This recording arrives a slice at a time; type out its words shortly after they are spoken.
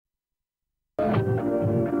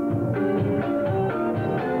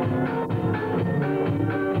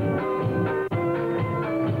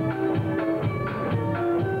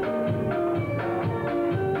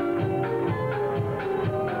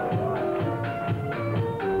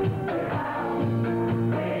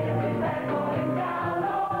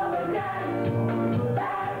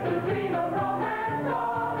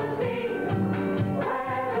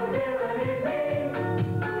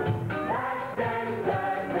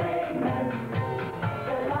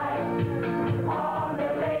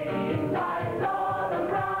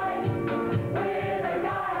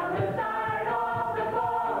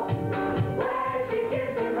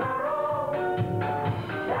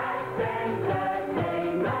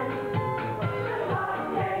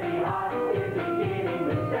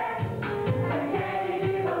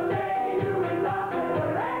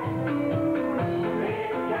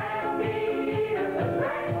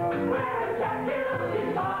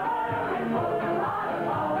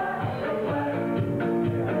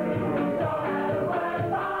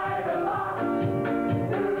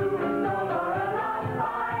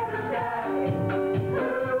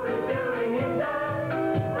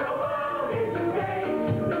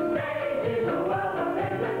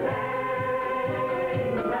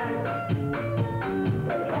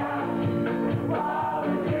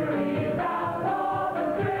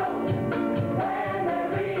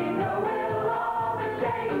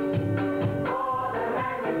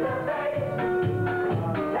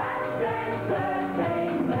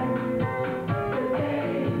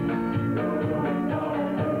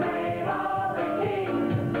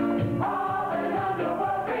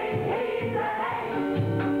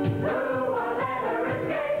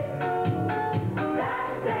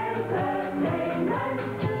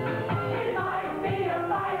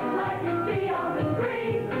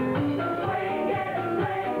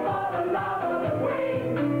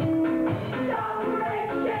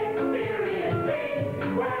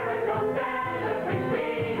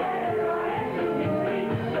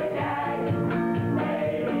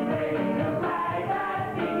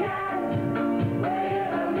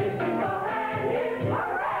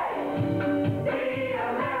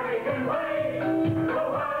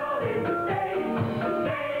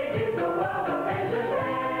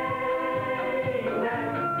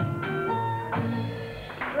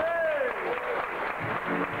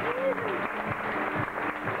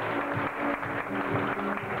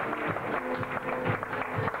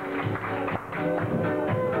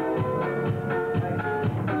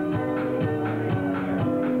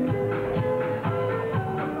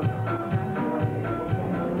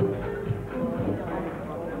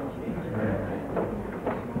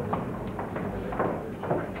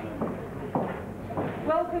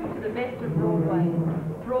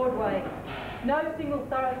No single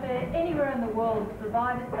thoroughfare anywhere in the world has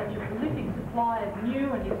provided such a prolific supply of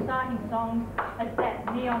new and exciting songs as that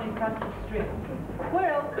neon-encrusted strip.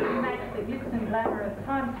 Where else can you match the glitz and glamour of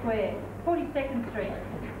Times Square, 42nd Street,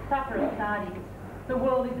 supper at Sardi's? The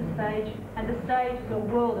world is a stage, and the stage is a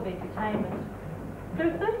world of entertainment.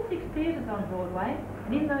 There are 36 theatres on Broadway,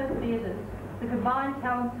 and in those theatres, the combined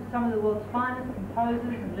talents of some of the world's finest composers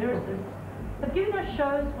and lyricists have given us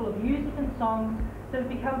shows full of music and songs that have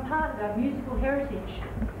become part of our musical heritage.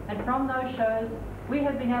 And from those shows, we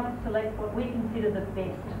have been able to select what we consider the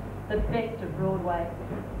best of Broadway.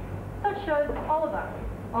 Such shows as Oliver.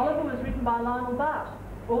 Oliver was written by Lionel Bart,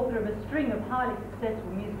 author of a string of highly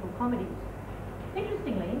successful musical comedies.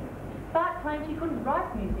 Interestingly, Bart claimed he couldn't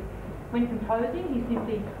write music. When composing, he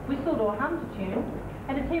simply whistled or hummed a tune,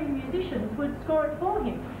 and a team of musicians would score it for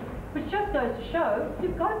him, which just goes to show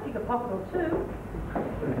you've got to pick a pocket or two.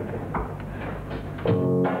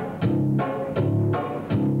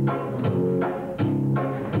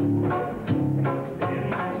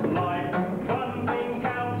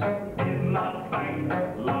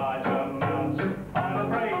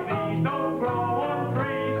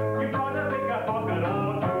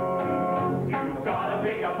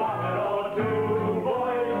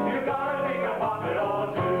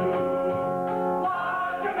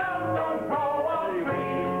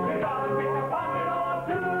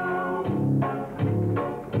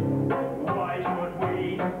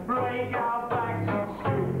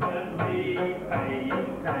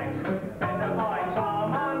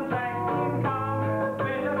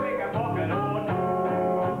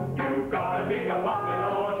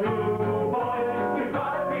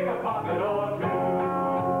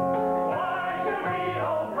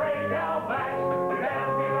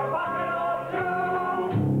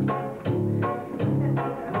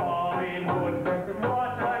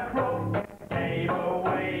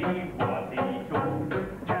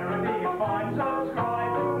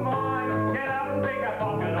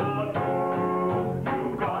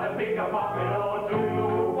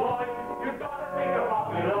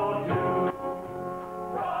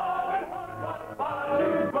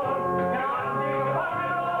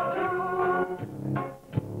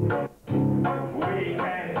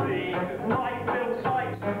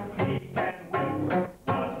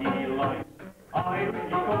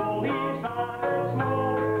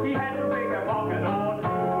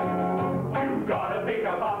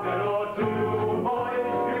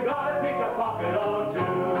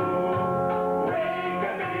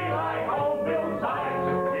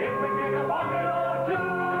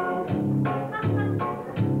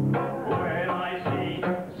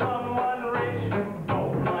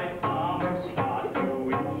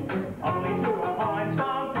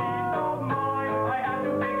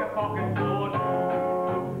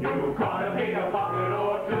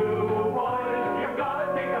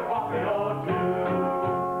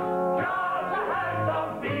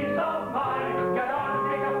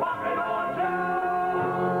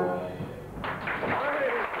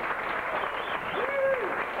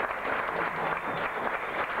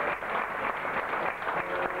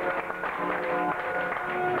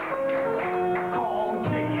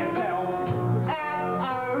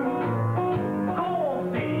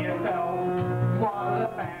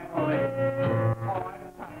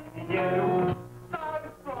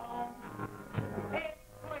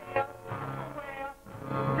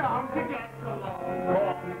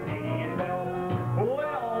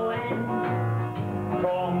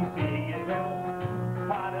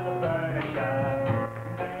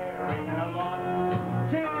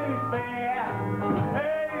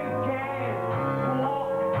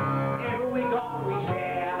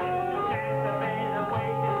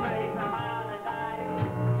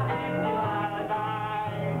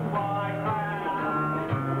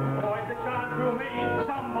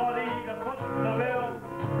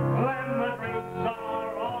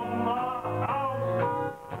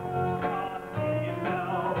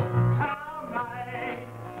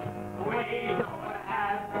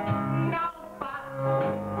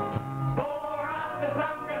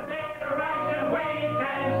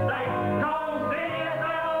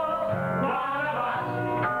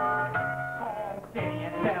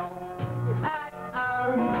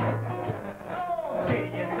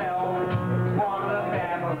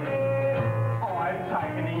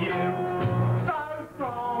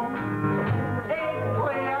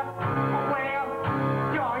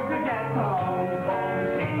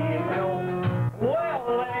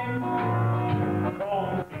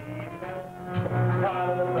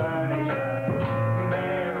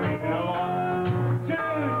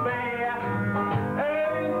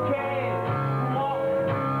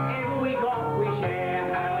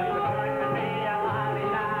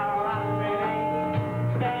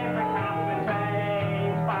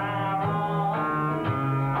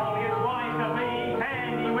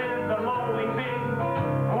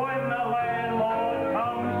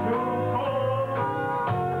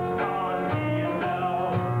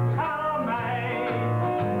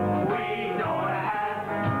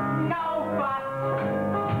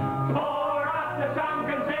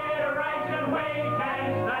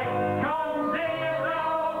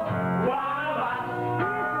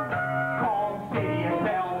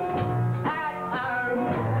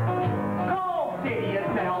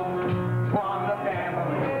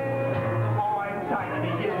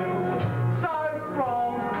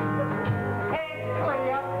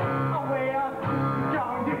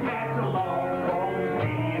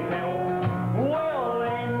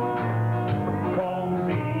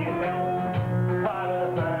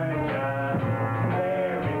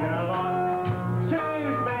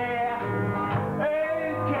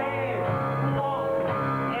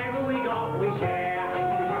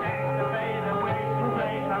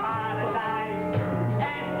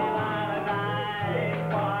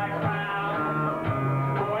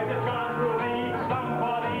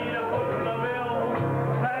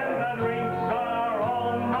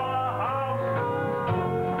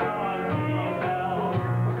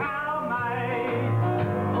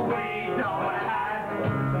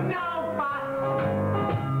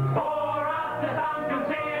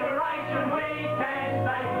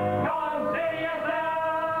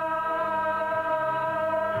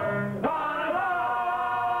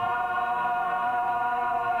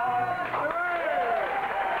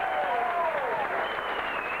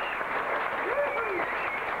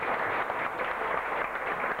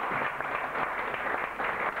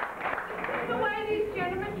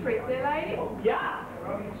 Yeah.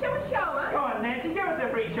 Shall we show us? Come on, Nancy, give us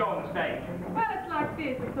a free show on the stage. Well, it's like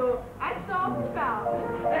this, so I saw the spout.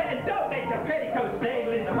 Don't make the petticoats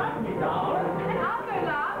dangle in the mud, me darling. And I'll go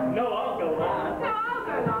last. No, I'll go last. No, I'll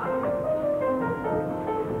go last.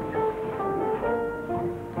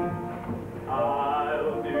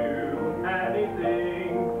 I'll do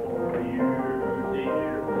anything for you,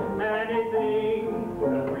 dear. Anything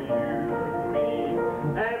for you, me.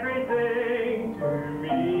 Everything to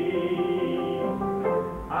me.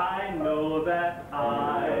 I know that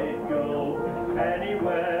I'd go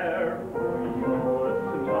anywhere for your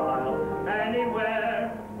smile. Anywhere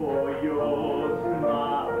for your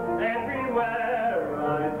smile. Everywhere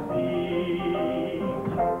I'd see.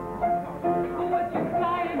 Would you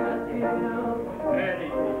climb a hill?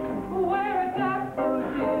 Anything. Wear a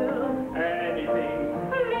daffodil? Anything.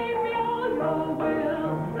 Leave me all your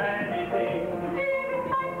will? Anything. Even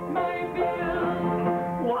take my bill?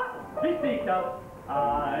 What? He speaks up.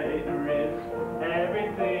 I'd risk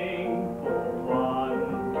everything for one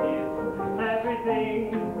kiss. Everything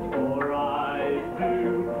for I'd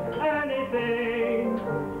do anything,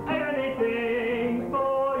 anything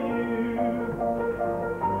for you.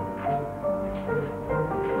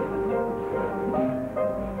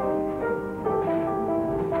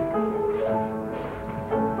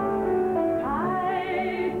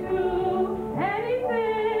 I'd do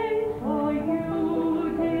anything for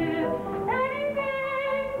you, dear.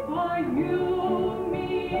 Anything for you, me.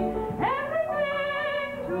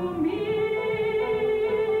 Everything to me.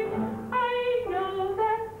 I know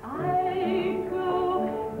that I'd go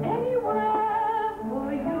anywhere for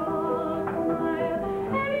your smile.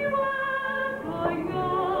 Anywhere for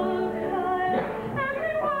your style.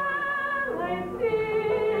 Everywhere I see.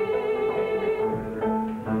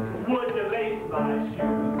 Would you lace my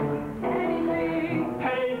shoes? Anything,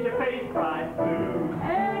 Paint your face bright blue?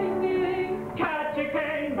 anything, Catch a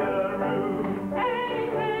kangaroo?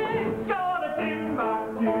 anything, Go to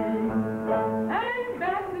Timbuktu? and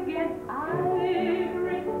back again. I'd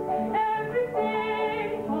risk everything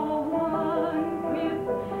for one kiss.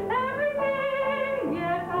 Everything,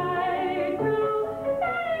 yes, I'd do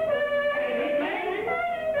anything,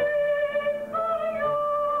 anything for you.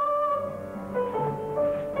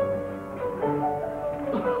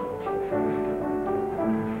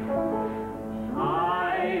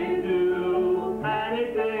 I'd do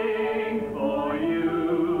anything for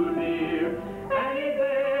you, dear.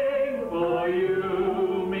 Anything for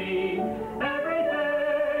you, me.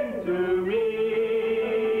 Everything to me.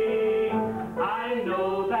 I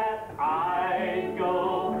know that I'd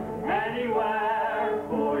go anywhere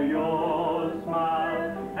for your smile.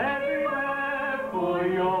 Everywhere for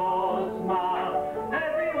your smile.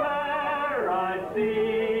 Everywhere I'd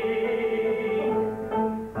see.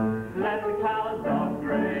 Let the clouds of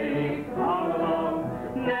gray come along.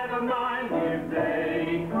 Never mind if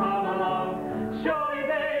they come along. Surely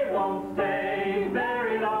they won't stay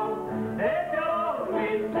very long. If you'll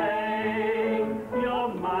always say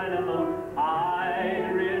you're mine alone,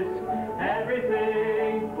 I'd risk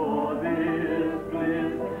everything for this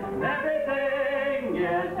bliss. Everything,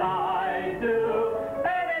 yes, I do.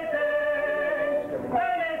 Anything,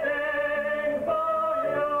 anything for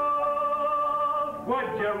you. Would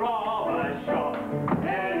you rob a shop?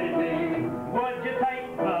 Anything. Would you take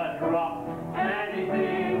the drop?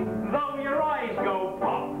 Anything. Though your eyes go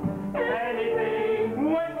pop.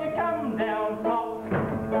 Anything. Would you come down top?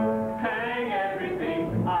 Hang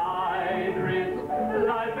everything I'd risk.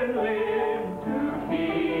 Life and limb to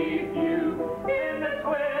keep you in the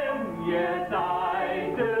swim. Yes,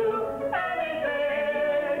 I do.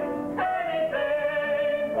 Anything,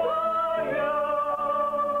 anything for you.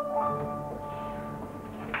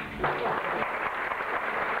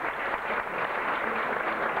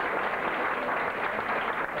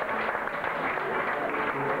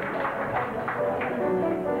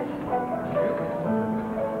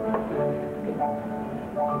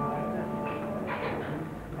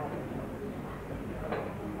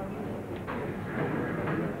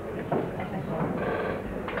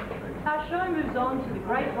 Our show moves on to the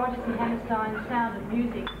great Rodgers and Hammerstein's Sound of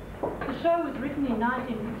Music. The show was written in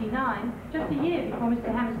 1959, just a year before Mr.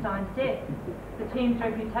 Hammerstein's death. The team's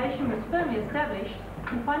reputation was firmly established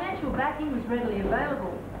and financial backing was readily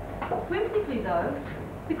available. Whimsically though,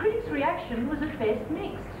 the critics' reaction was at best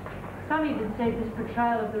mixed. Some even said this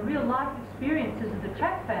portrayal of the real-life experiences of the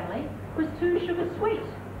Trapp family was too sugar-sweet.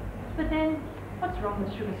 But then, what's wrong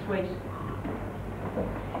with sugar-sweet?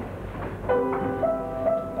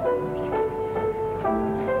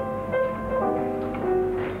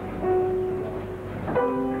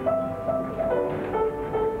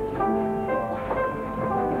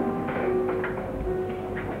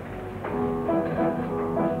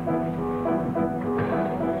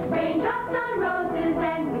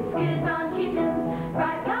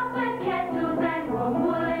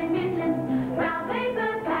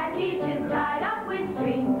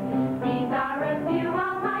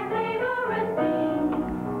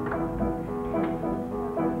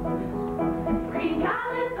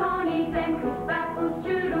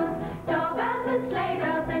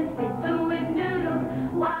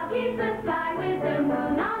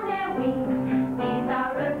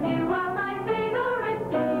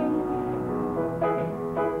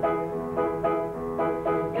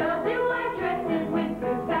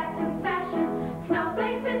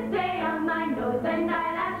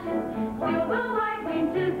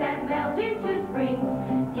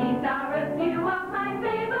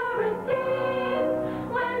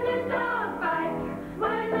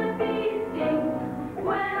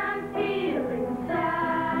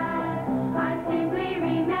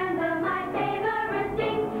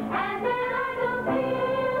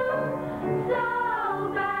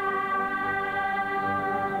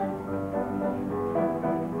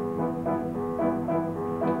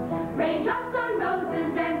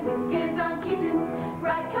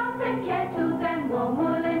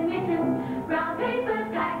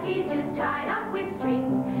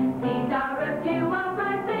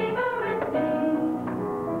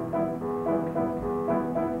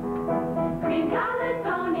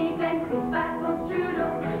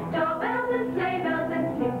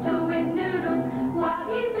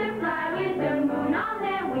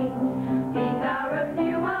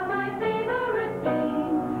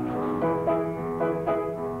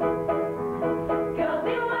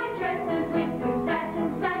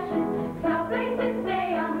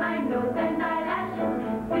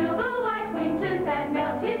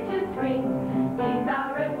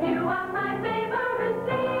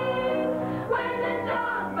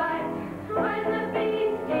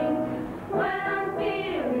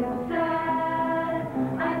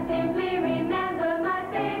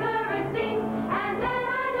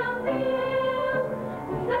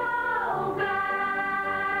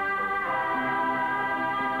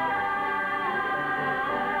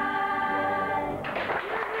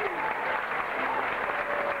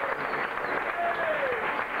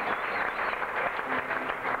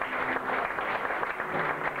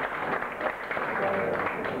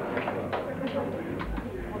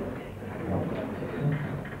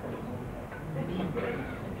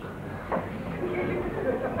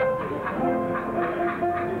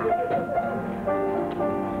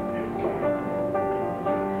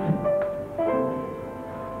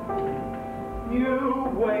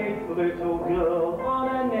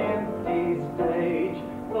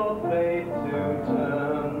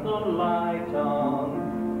 light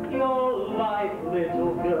on. Your life,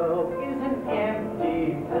 little girl, is an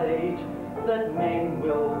empty page that men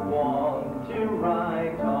will want to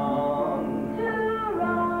write on. To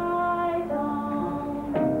write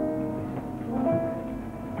on.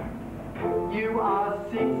 You are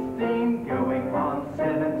 16, going on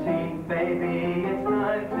 17, baby, it's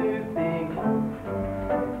time to think.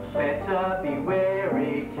 Better be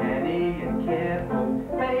wary, canny and careful,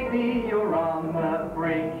 baby, you're on the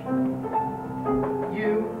brink.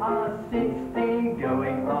 You are 16,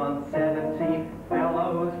 going on 17,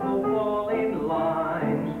 fellows will fall in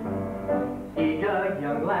line. Eager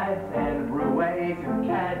young lads and roues and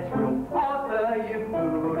cads will offer you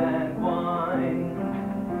food and wine.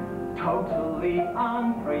 Totally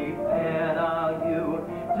unprepared are you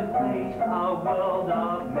to face a world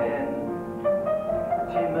of men.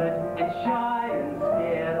 Timid and shy and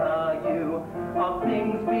scared are you of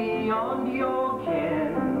things beyond your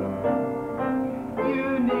ken.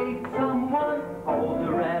 You need someone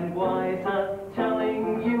older and wiser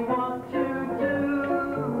telling you what to do.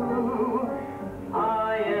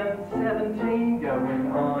 I am 17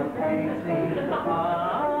 going on 18.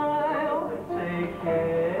 I'll take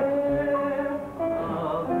care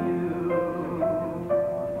of you.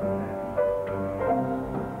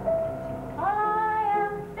 I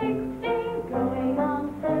am 16, going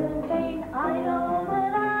on 17. I know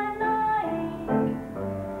that I'm naive.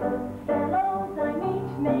 Fellows I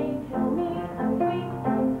meet may tell me I'm sweet,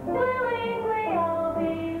 and willingly I'll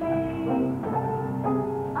believe.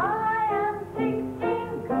 I am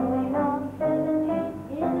 16, going on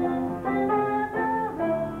 17, innocent as a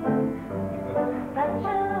rose.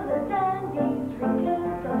 Bachelor dandies,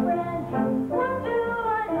 drinkers of brandy, what do I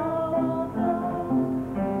know of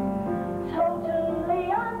those? Totally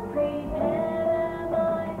unprepared am I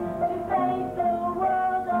to face the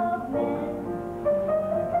world of men.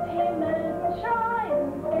 Timid, shy and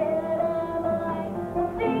scared am I of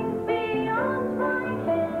things beyond my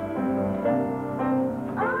ken.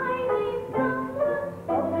 I need someone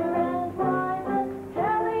older and wiser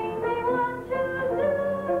telling me what to do.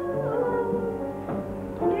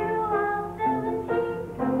 You are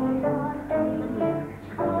 17, going on 18.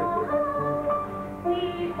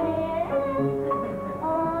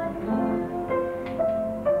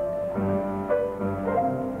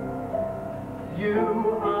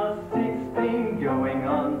 You are 16, going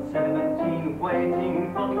on 17,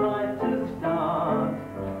 waiting for life to start.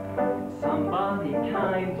 Somebody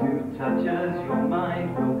kind who touches your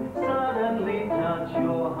mind will suddenly touch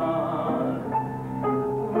your heart.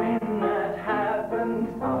 When that happens,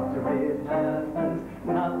 after it happens,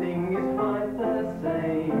 nothing is quite the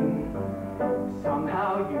same.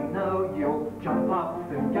 Somehow you know you'll jump up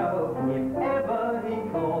and go if ever he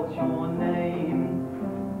calls your name.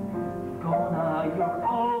 Gone are your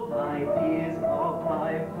old ideas of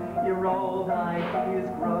life, your old ideas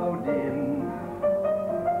grow dim.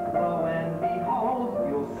 Lo and behold,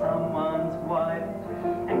 you're someone's wife,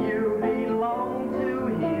 and you belong to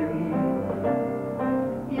him.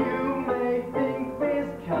 You may think this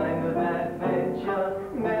kind of adventure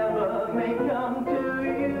never may come to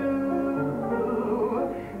you.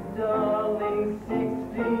 Darling,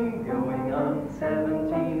 16, going on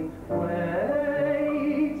 17,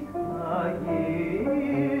 wait a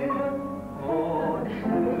year or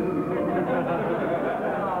two.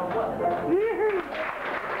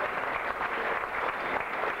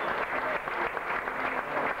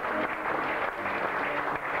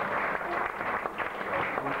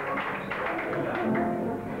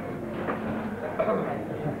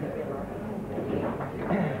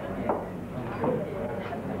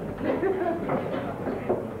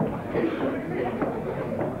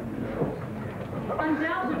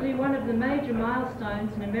 Undoubtedly one of the major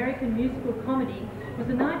milestones in American musical comedy was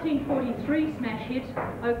the 1943 smash hit,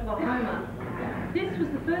 Oklahoma. This was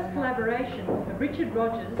the first collaboration of Richard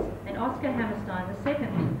Rodgers and Oscar Hammerstein II.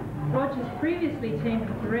 Rodgers previously teamed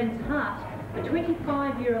with Lorenz Hart, a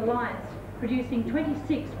 25-year alliance producing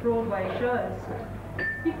 26 Broadway shows.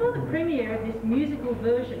 Before the premiere of this musical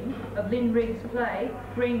version of Lynn Riggs' play,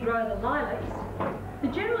 Green Grow the Lilacs, the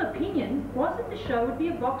general opinion was that the show would be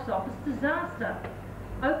a box office disaster.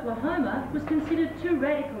 Oklahoma was considered too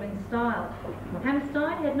radical in style.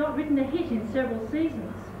 Hammerstein had not written a hit in several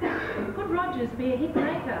seasons. Could Rodgers be a hit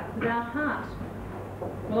maker without Hart?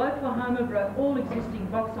 Well, Oklahoma broke all existing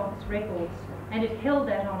box office records, and it held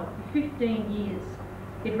that honour for 15 years.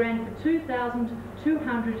 It ran for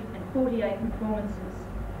 2,248 performances.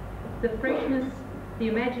 The freshness, the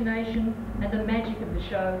imagination, and the magic of the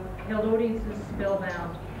show held audiences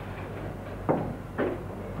spellbound.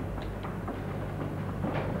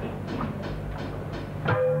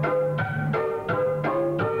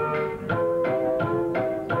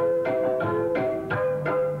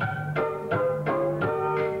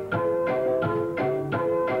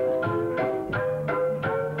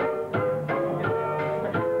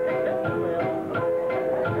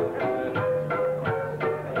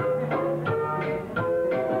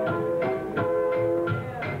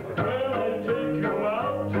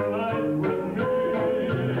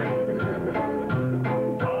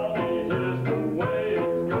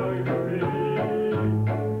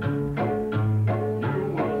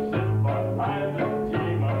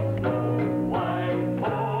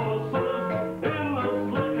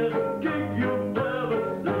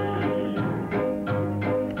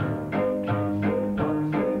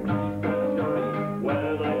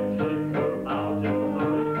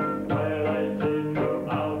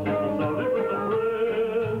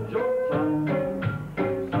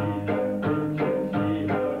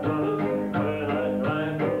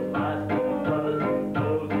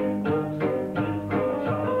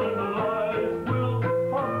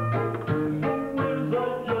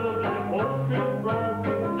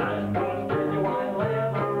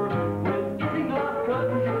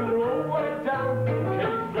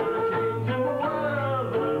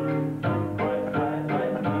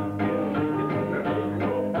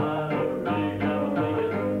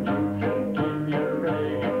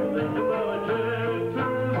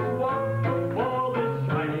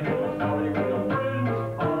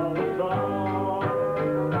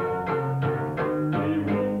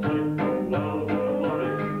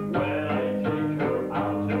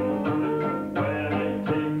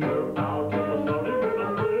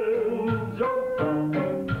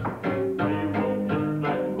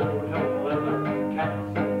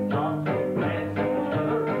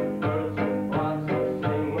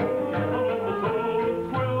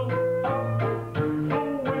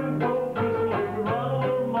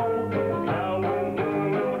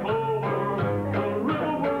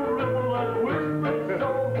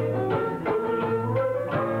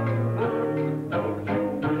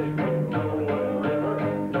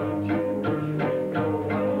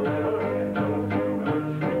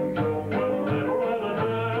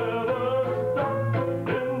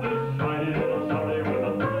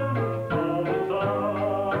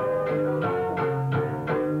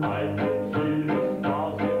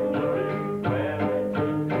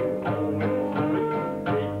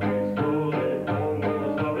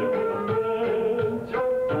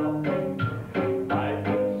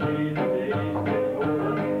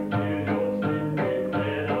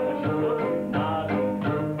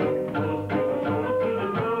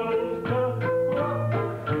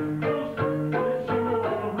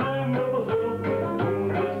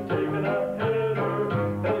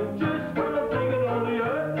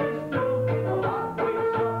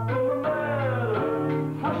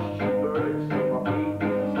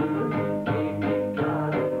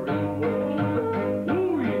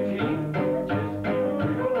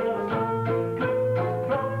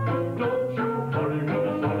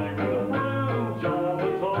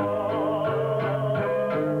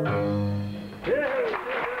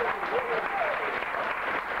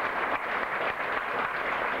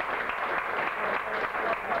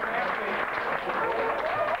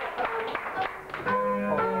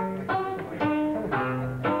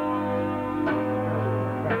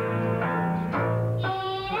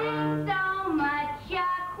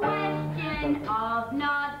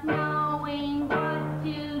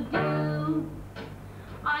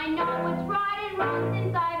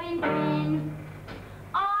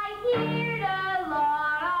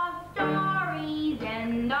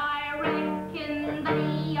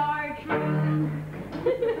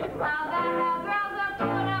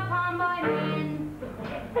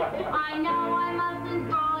 know I mustn't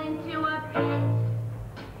fall into a pit.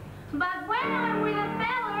 But when I'm with a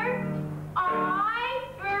feller, I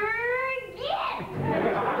forget.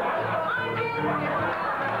 I'm just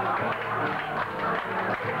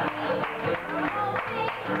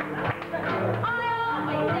I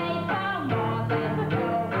always say come on, let's go.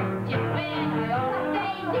 Just when I ought to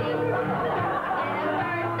say this. And a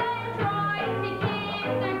person tries to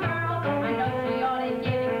kiss a girl, I know she ought to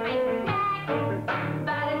give it face a smack.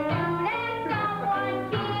 But as soon as someone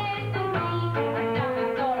kisses me, I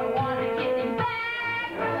sort of want to kiss him back.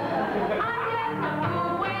 I'm just a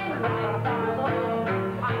fool when life's all alone.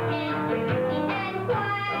 I can't do anything and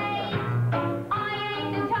quite. I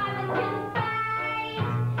ain't the type that can fight.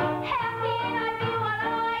 How can I be what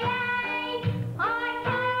I ain't? I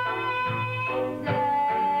can't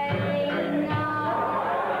say no.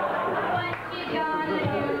 What you gonna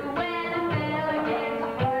do when a fella gets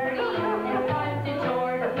flirty and starts to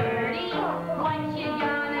toward 30? What you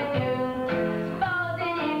gonna do?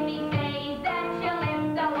 Supposing if he says that your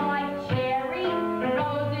lips are like cherry,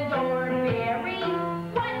 roses or berry,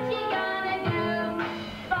 what you gonna do?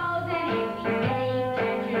 Supposing if he says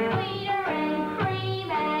that you're sweeter and cream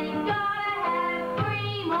and he's gotta have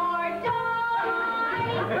cream or dye,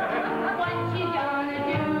 what you gonna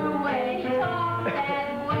do when he talks that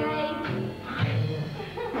way?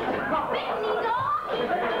 Betsy dog!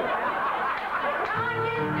 I'm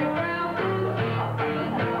just a girl who can't say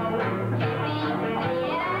no. Can't even say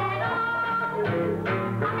it at all.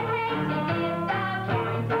 I hate to give the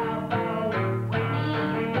points I'll go when he's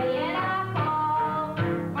saying I fall.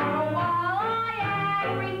 For a while I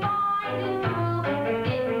act refined and cool,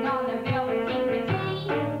 sitting on the velveteen settee.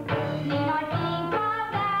 Then I think of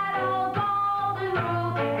that old golden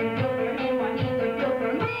rule, and feel for him what he could feel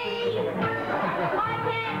for me. I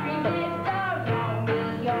can't resist a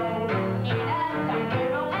Romeo in a dark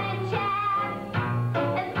girl and chat.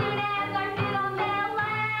 As soon as I sit on their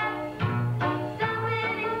lap,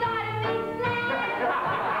 something inside of me snaps.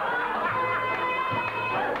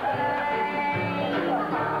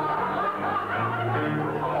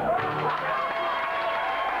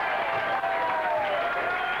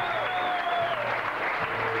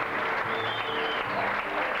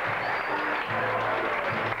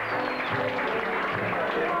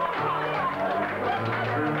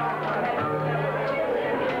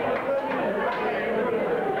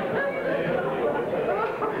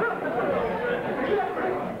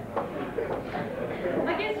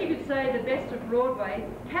 I guess you could say the best of Broadway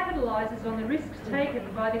capitalises on the risks taken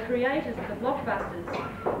by the creators of the blockbusters.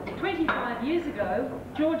 25 years ago,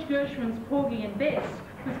 George Gershwin's Porgy and Bess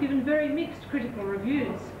was given very mixed critical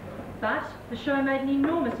reviews. But the show made an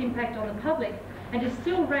enormous impact on the public and is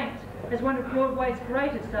still ranked as one of Broadway's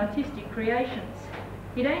greatest artistic creations.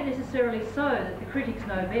 It ain't necessarily so that the critics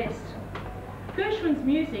know best. Gershwin's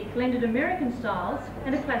music blended American styles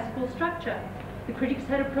and a classical structure. The critics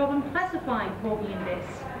had a problem classifying Porgy and Bess.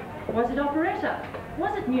 Was it operetta?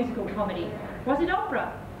 Was it musical comedy? Was it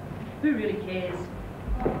opera? Who really cares?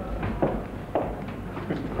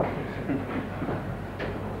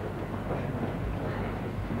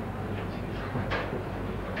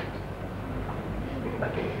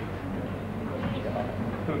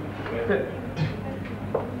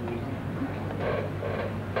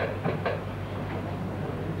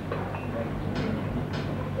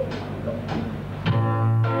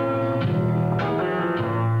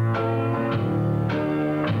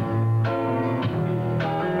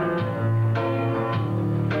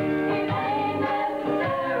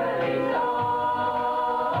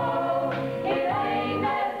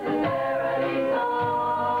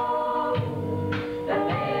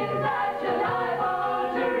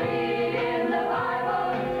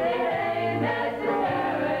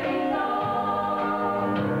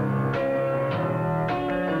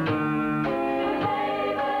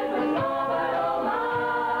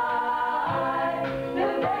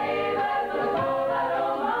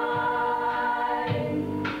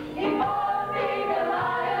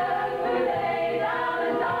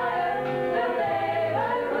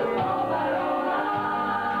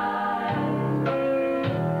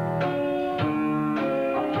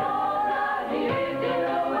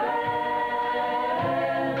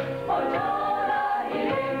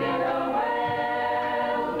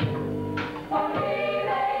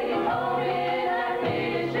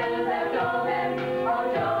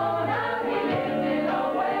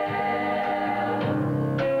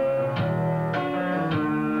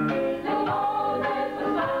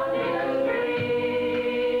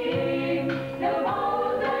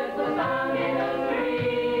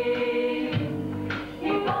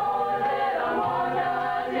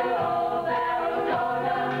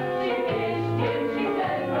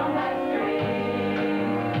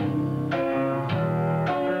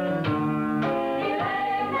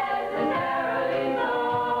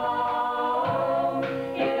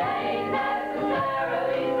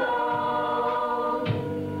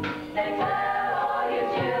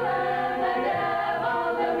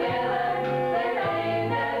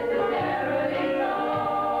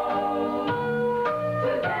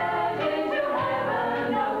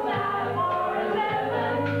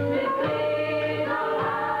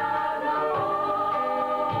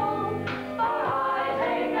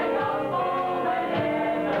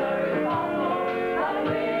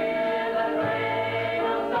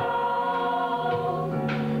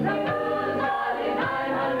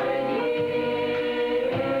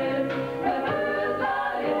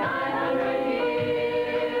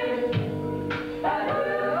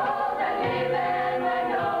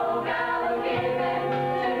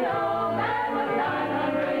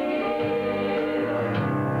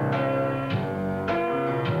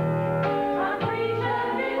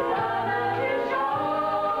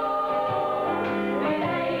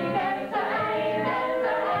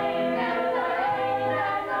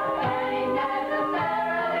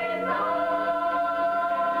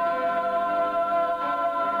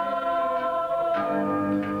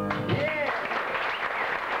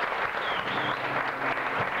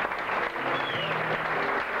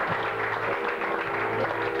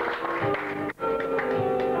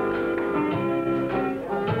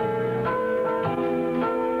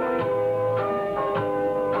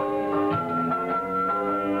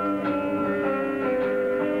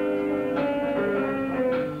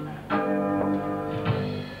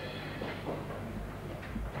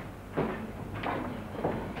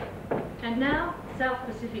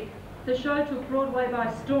 Pacific, the show took Broadway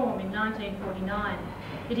by storm in 1949.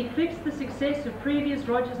 It eclipsed the success of previous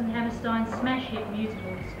Rodgers and Hammerstein smash hit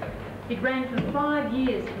musicals. It ran for 5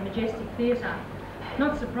 years at the Majestic Theatre.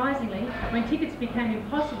 Not surprisingly, when tickets became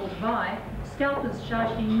impossible to buy, scalpers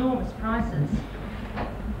charged enormous prices.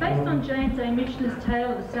 Based on James A. Michener's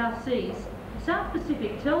Tale of the South Seas, South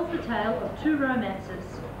Pacific tells the tale of 2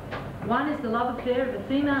 romances. One is the love affair of a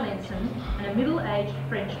female ensign and a middle-aged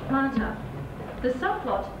French planter. The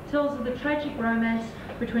subplot tells of the tragic romance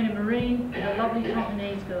between a Marine and a lovely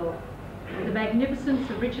Tonkinese girl. The magnificence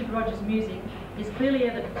of Richard Rodgers' music is clearly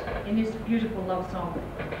evident in this beautiful love song.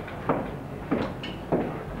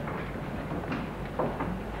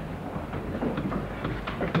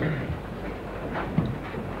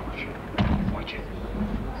 Watch it.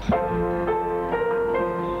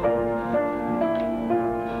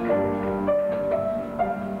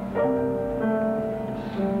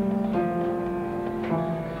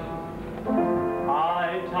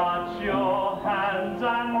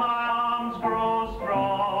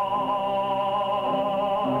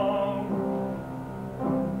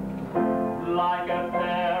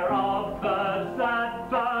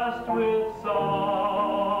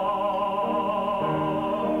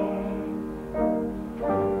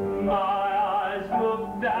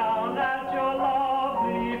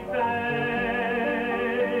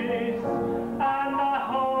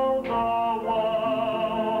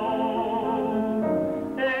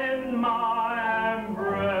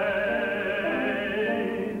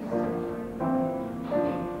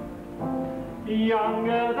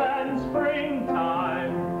 Younger than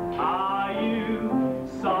springtime, are you?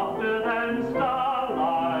 Softer than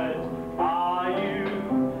starlight, are you?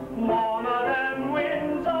 Warmer than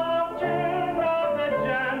winds of June, of the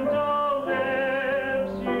gentle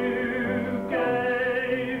lips you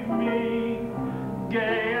gave me.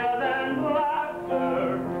 Gayer than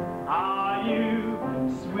laughter, are you?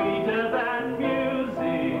 Sweeter than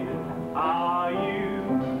music, are you?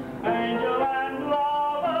 Angel and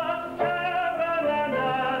lover, heaven and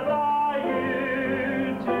earth are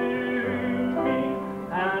you to me.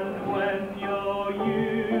 And when your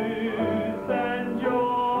youth and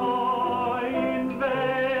joy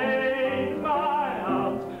invade my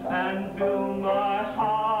arms and fill my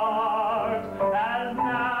heart as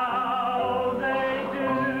now they do,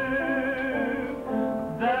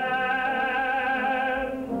 then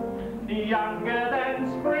younger than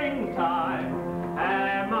springtime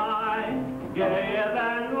am I, gayer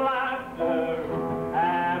than laughter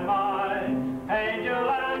am I, angel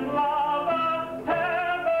and lover,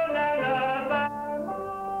 heaven and earth am I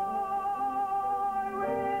with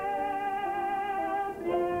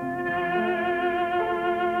you.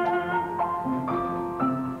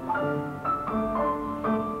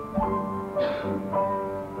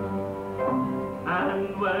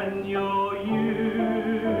 And when your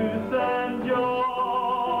youth and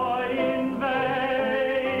joy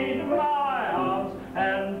invade my arms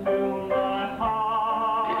and fill my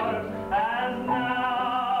heart as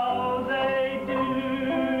now they do,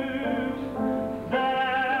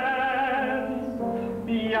 then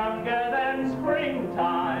younger than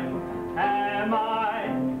springtime am I,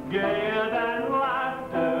 gayer than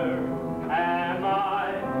laughter am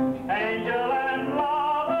I, angel and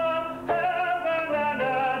lover, heaven and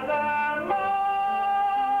earth am I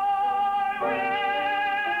with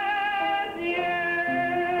you.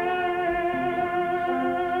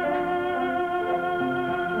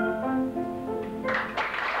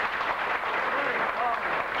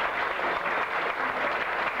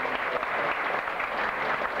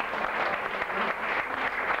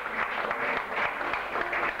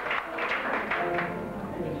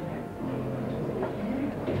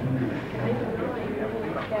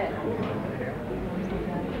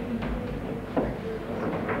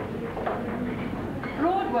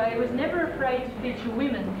 Broadway was never afraid to feature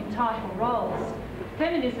women in title roles.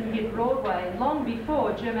 Feminism hit Broadway long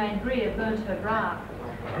before Germaine Greer burnt her bra.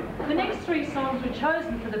 The next 3 songs were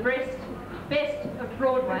chosen for the best of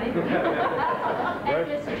Broadway and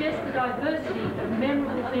to suggest the diversity of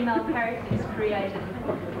memorable female characters created.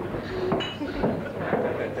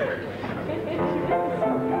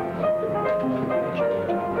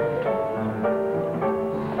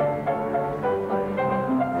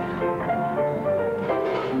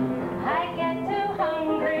 I get too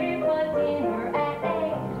hungry for dinner at 8.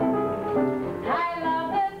 I love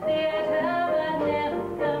the theater but never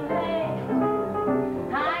come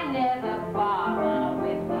late. I never bother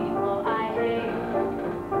with people I hate.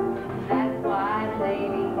 That's why the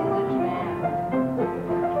lady is a tramp.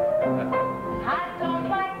 I don't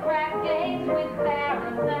like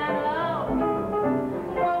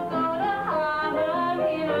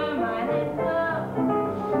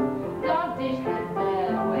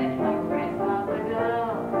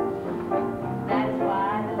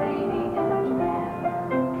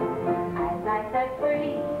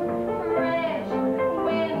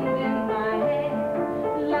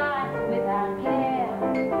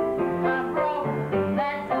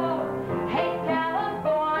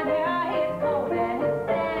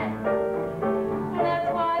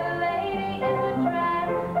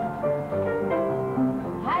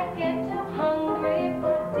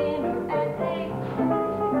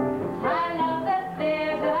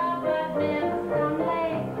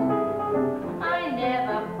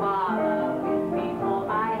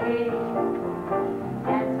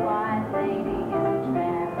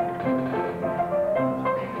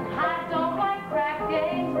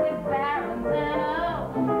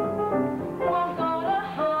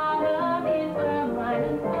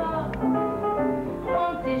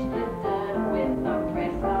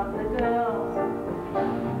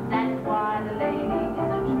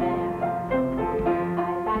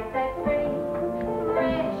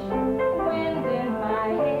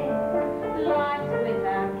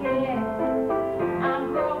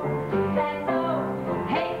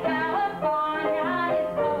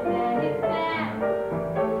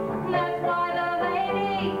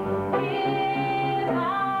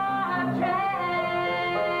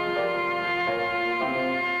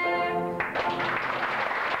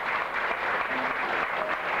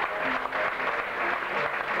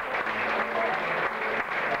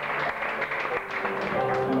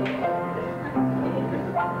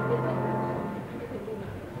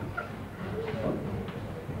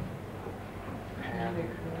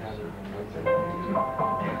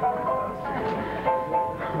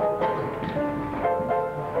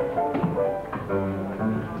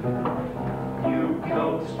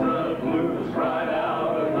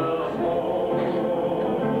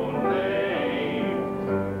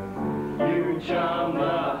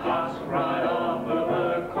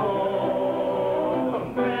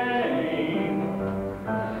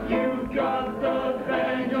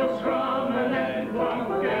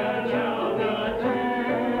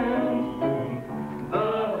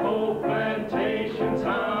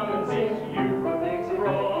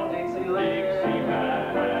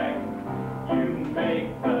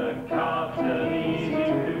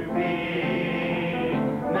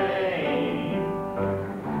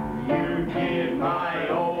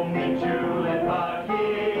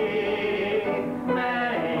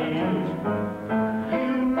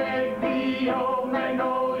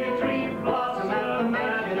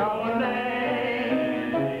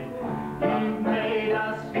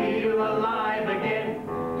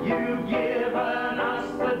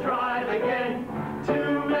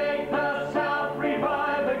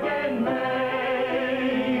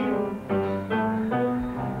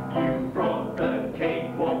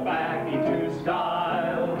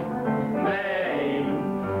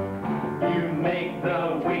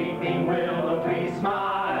happy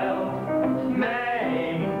smile.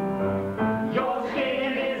 May your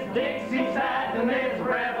skin is Dixie sadness,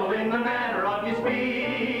 revel in the manner of your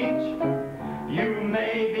speech. You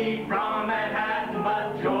may be from Manhattan,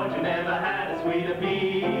 but Georgia never had a sweeter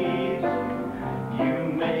peach.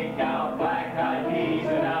 You make our black-eyed peas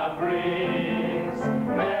and our grits,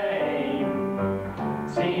 May,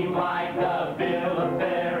 seem like the bill of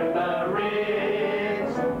fare at the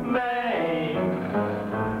Ritz, May.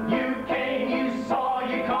 You came, you saw,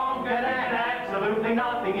 you conquered, and absolutely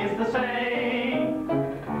nothing is the same.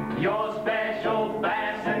 You're special,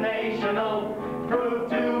 fascinational,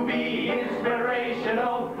 proved to be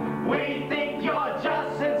inspirational. We think you're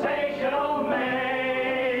just sensational,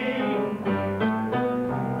 Maine.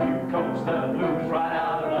 You coax the blues right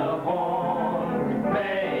out of the horn,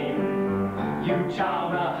 Maine. You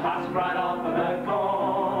charm the husk right off of the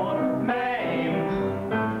corn, Maine.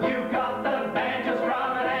 You got the banjo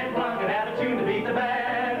strumming and plunking out a tune to beat the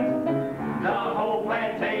band. The whole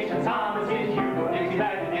plantation's harmless is you go Dixie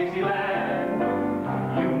back to Dixieland.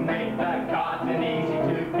 You make the cotton easy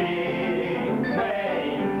to pick,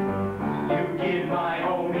 Maine. You give my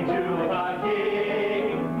only tulip a kick,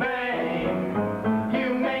 Maine. You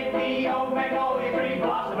make the old magnolia tree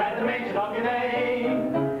blossom at the mention of your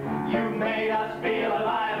name. You made us feel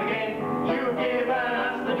alive again. You've given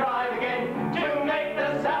us the drive again to make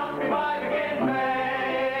the South revive again, Maine.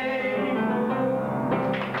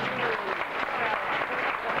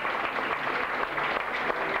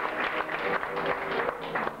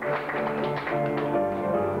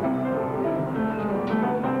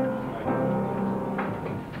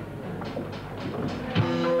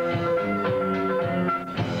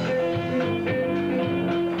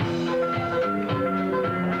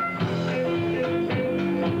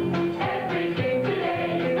 Everything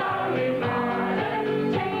today is always modern.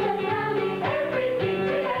 Change of reality. Everything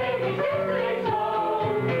today is simply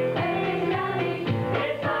told. Everything reality.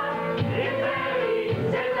 It's hot, it's heavy,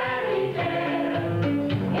 says Larry Fair.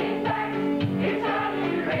 In fact, it's how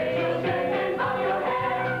you raise your skirt and bob your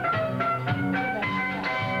hair.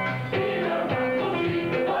 In a rumble street,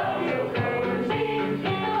 the world will go and see. In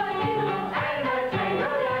the white animal and the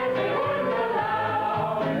tango dancing would allow.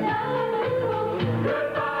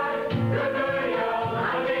 Goodbye, good girl,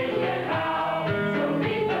 I'm taking it now. So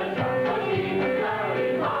beat the drum, for she was very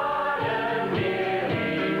modern,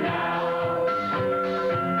 really now.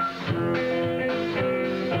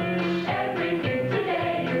 Everything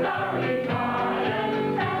today is already modern.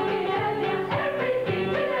 Family happiness, everything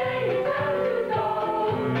today is out to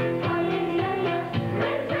gold.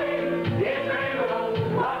 Let's say it's criminal,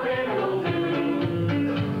 what criminals do.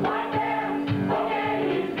 Like there, okay,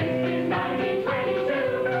 this is 1922.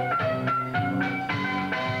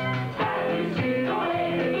 Have you seen the way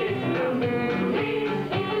the kids in the movies?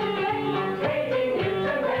 Painting hips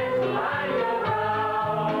and pencil on your brow.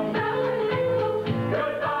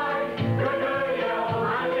 Goodbye, good girl,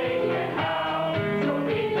 I'm taking it now. So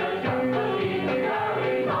beat the drum, for she is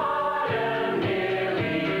very modern,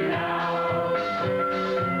 really now.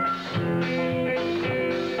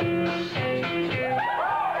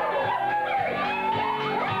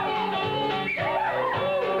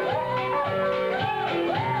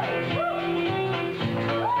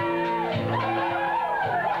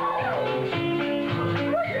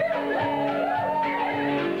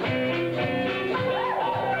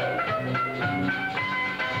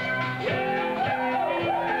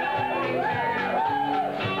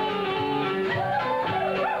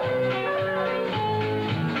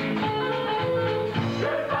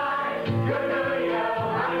 Goodbye, good girl,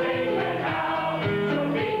 I'm taking it now. So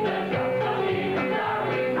beat the drum, for she is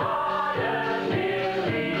very modern,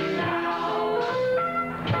 really now.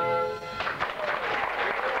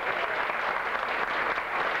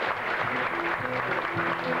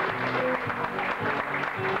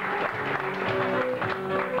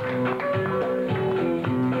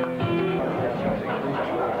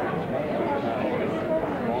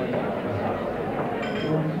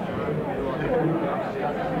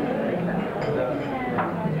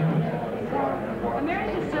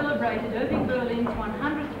 America celebrated Irving Berlin's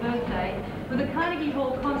 100th birthday with a Carnegie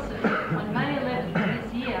Hall concert on May 11th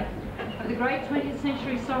this year. Of the great 20th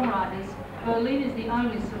century songwriters, Berlin is the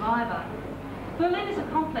only survivor. Berlin is a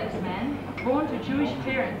complex man, born to Jewish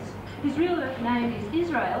parents. His real name is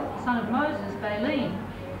Israel, son of Moses, Baleen.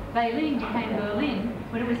 Baleen became Berlin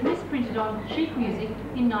when it was misprinted on sheet music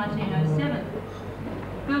in 1907.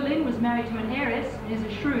 Berlin was married to an heiress and is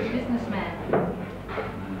a shrewd businessman.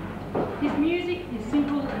 His music is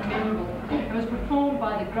simple and memorable and was performed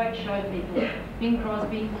by the great show people, Bing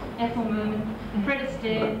Crosby, Ethel Merman, Fred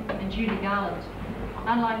Astaire and Judy Garland.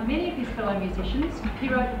 Unlike many of his fellow musicians, he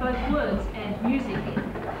wrote both words and music.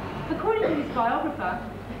 According to his biographer,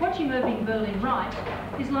 watching Irving Berlin write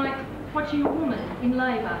is like watching a woman in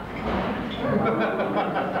labour.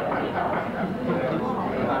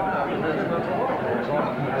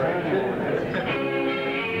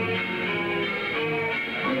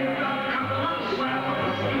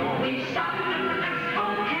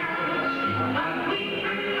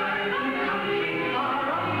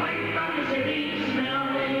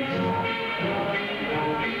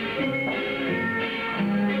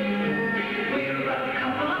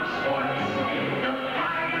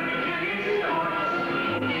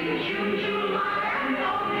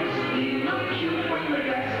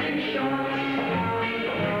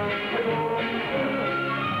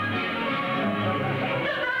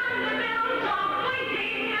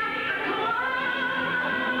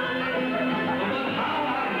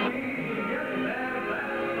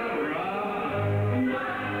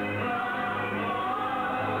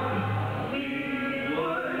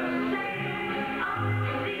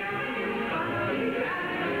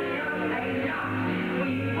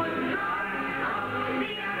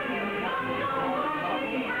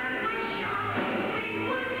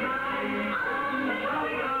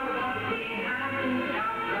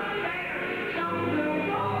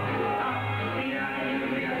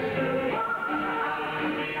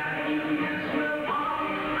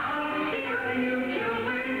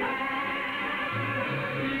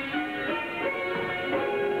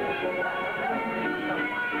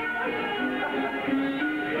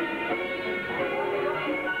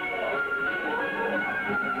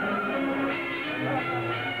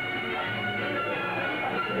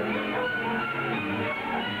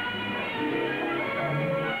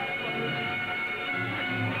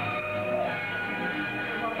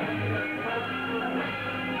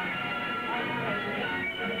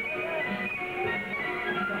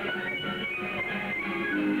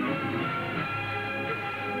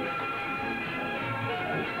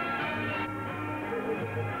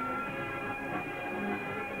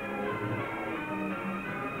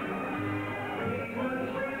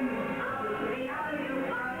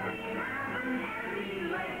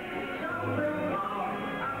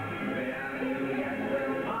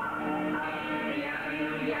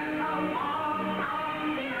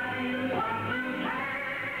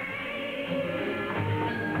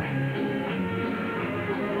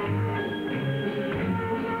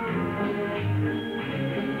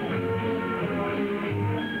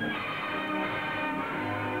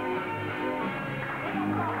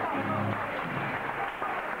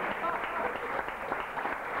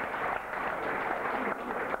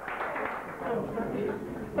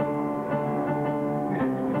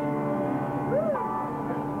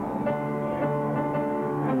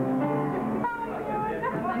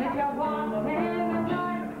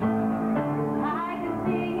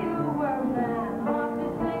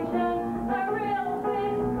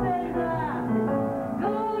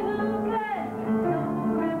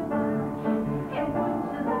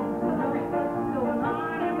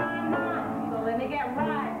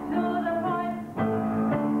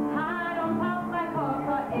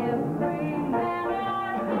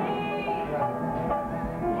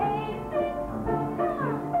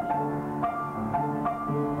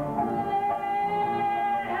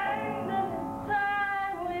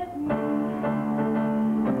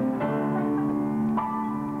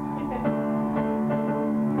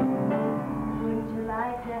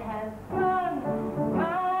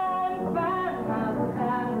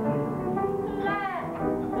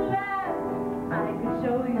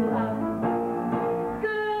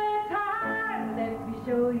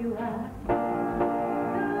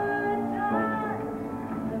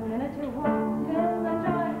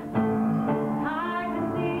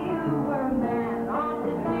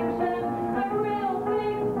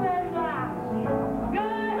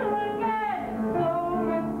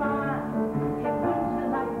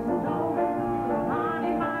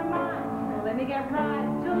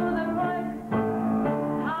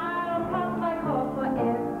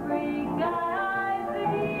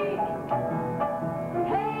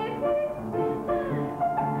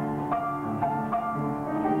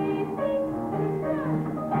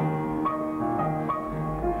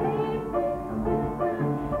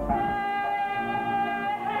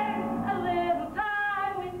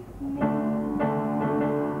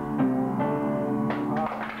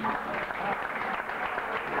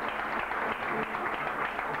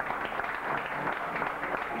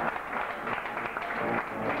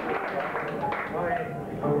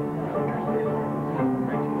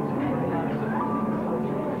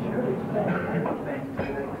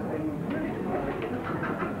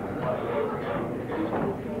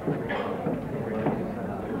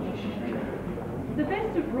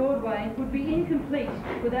 Broadway would be incomplete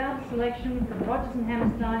without a selection from Rodgers and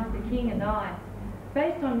Hammerstein's The King and I.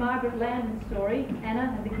 Based on Margaret Landon's story,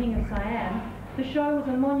 Anna and the King of Siam, the show was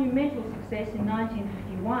a monumental success in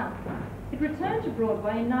 1951. It returned to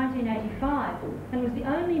Broadway in 1985 and was the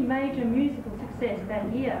only major musical success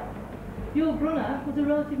that year. Yul Brynner was a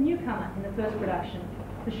relative newcomer in the first production.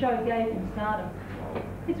 The show gave him stardom.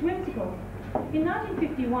 It's whimsical. In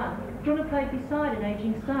 1951, Brynner played beside an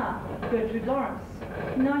ageing star, Gertrude Lawrence.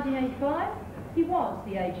 In 1985, he was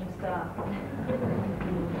the ageing star.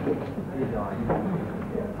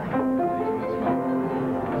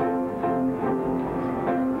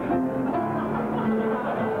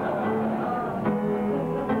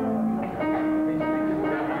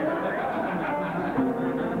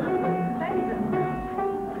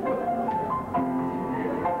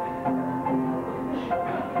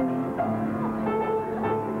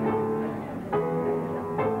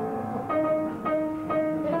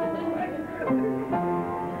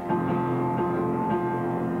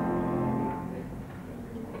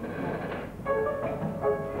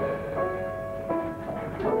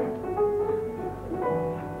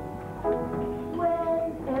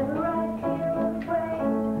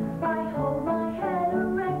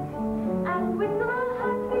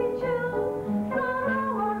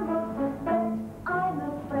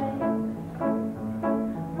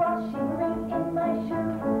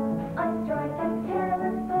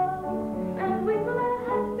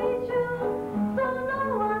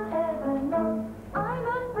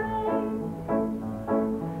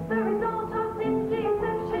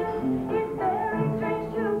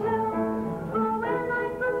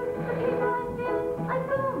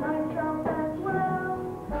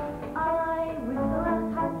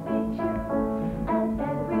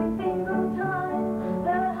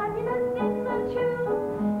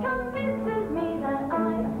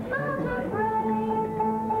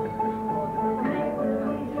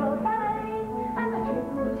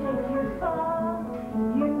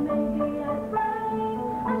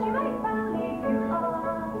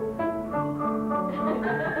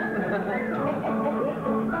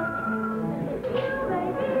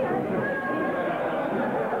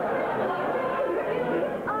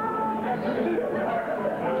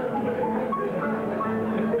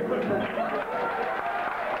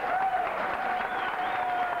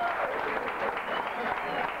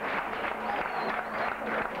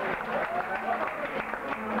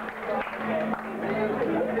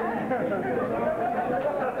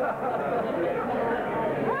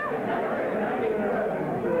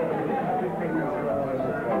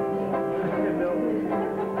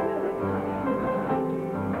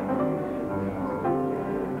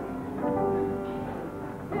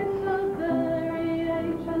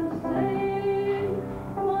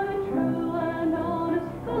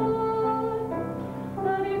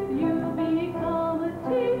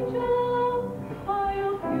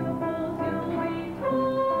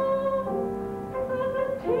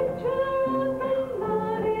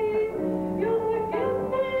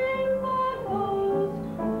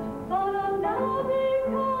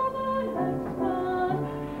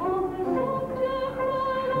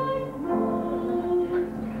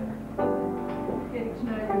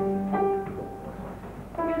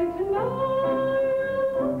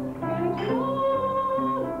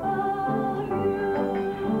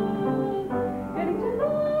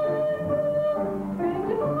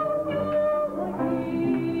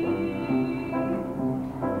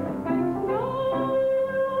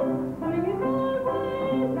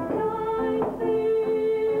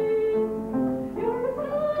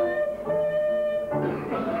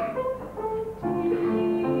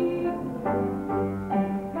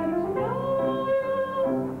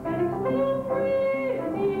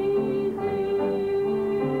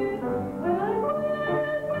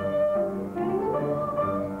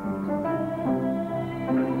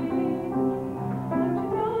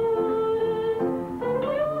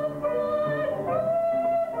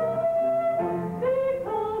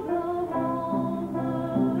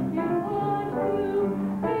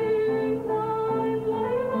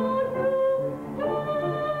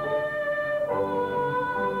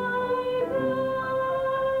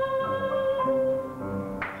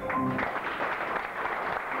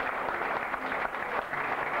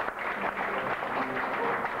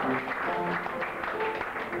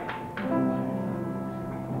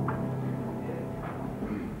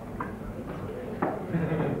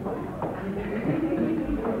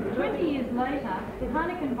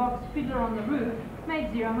 Fiddler on the Roof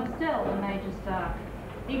made Zero Mostel a major star.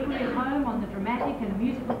 Equally at home on the dramatic and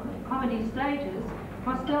musical comedy stages,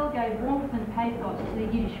 Mostel gave warmth and pathos to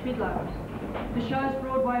the Yiddish fiddler. The show's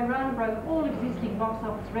Broadway run broke all existing box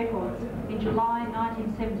office records in July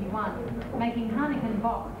 1971, making Haneke and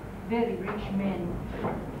Bock very rich men.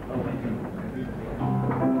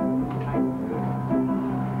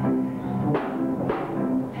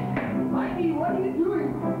 Mikey, what are you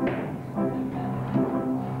doing?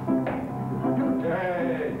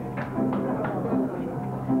 Hey!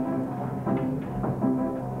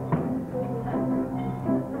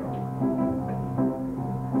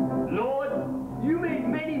 Lord, you made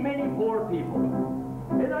many, many poor people.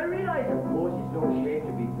 And I realize, of course, it's no shame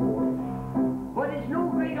to be poor. But it's no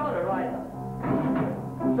great honor either.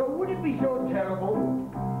 So would it be so terrible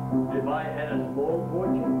if I had a small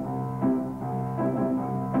fortune?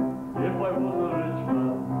 If I was a rich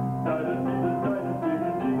man,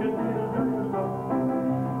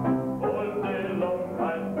 all day long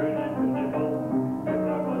I'm pretty beautiful. If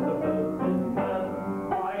I was a businessman,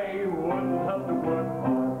 I wouldn't have to work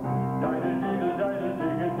hard.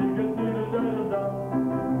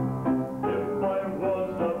 If I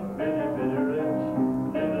was a bitty, bitty rich,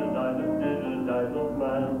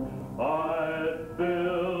 man, I'd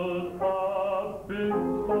build a big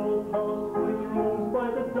old house with rooms by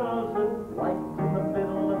the dozen, lights in the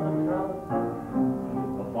middle of the town,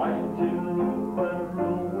 a fine tin roof and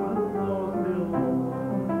room with floors below.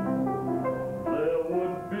 There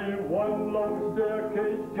would be one long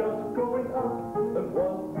staircase just going up and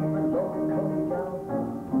one long coming down.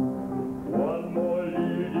 One more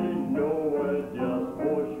leading nowhere just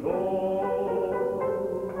for sure.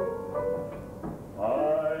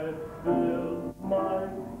 I fill my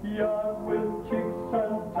yard with chicks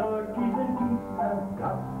and turkeys and geese and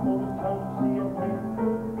ducks for the sun to see and hear,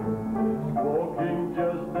 squawking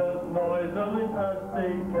just as noisily as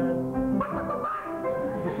they can.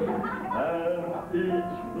 And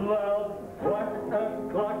each loud quack and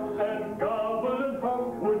cluck and gobble and honk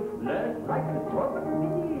would blast like a trumpet in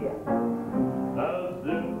the ear, as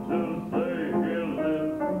if to say here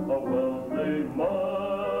lives a wealthy man.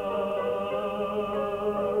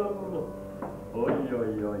 Oi,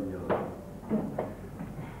 oi, oi, oi.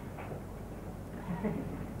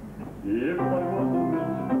 If I was a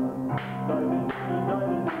rich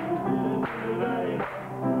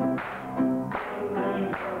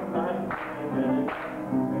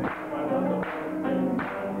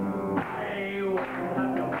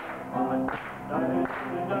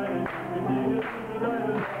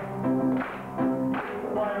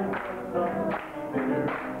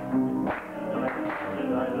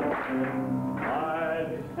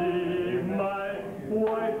I'd see my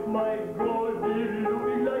wife, my Goldie,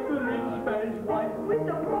 looking like a rich man's wife with a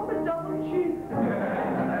proper double chin.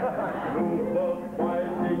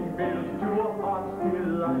 Supervising bills to a heart's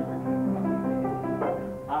delight.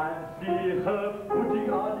 I'd see her putting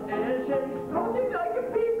on airs and floating like a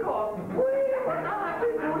peacock.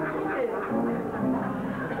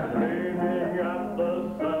 Screaming at the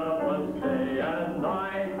servants day and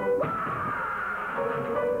night.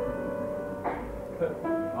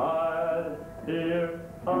 If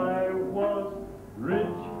I was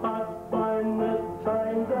rich, I'd find the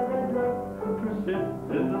time that I'd left to sit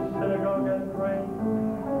in the synagogue and pray.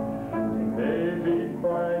 Maybe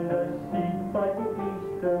find a seat by the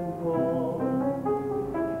eastern wall.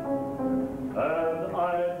 And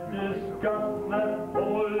I'd discuss that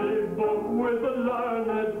holy book with the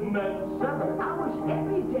learned men 7 hours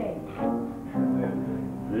every day.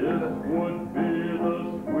 This would be the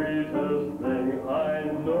sweetest thing I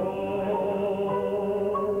know.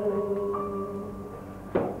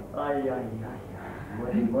 Ay, ay, ay,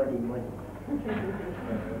 money, money, money.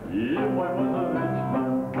 If I was a rich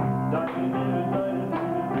man,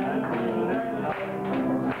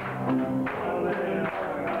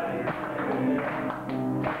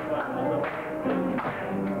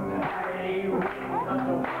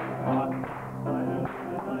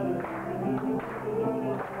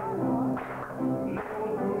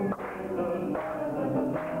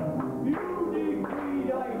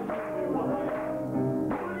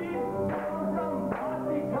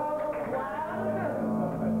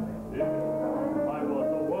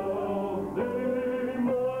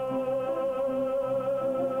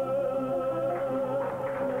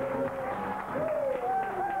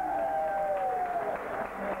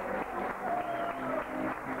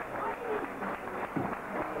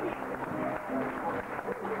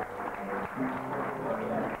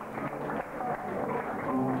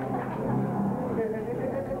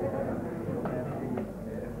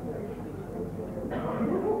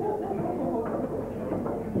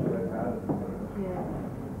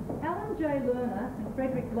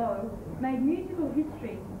 Lowe made musical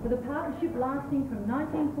history with a partnership lasting from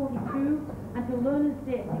 1942 until Lerner's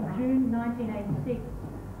death in June 1986.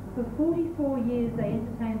 For 44 years they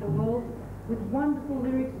entertained the world with wonderful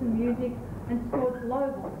lyrics and music and scored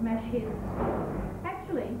global smash hits.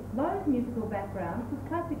 Actually, Lowe's musical background was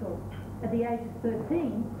classical. At the age of 13,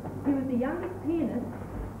 he was the youngest pianist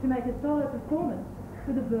to make a solo performance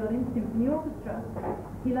with the Berlin Symphony Orchestra.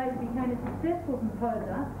 He later became a successful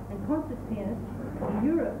composer and concert pianist in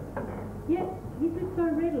Europe. Yet, he slipped so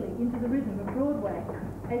readily into the rhythm of Broadway,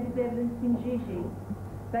 as is evidenced in Gigi,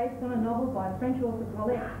 based on a novel by French author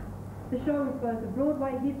Paulette. The show was both a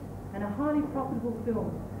Broadway hit and a highly profitable film,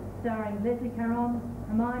 starring Leslie Caron,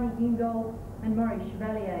 Hermione Gingold and Maurice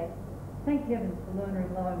Chevalier. Thank heavens for Lerner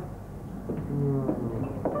and Lowe.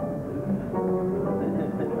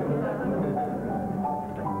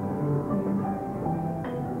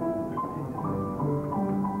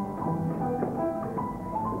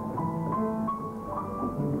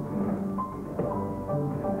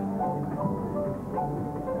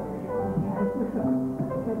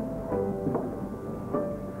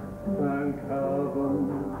 Thank heaven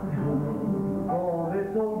for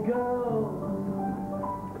little girls.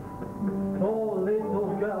 For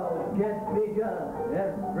little girls get bigger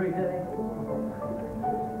every day.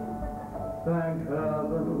 Thank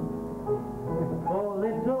heaven for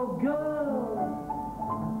little girls.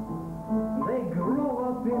 They grow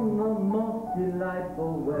up in the most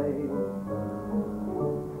delightful way.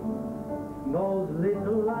 Those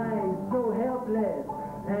little lives so helpless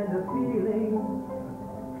and a feeling,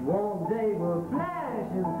 one day will flash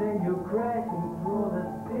and send you crashing through the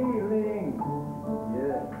ceiling.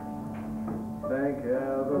 Yeah. Thank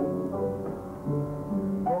heaven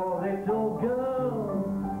for little girls.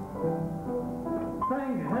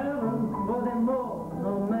 Thank heaven for them all,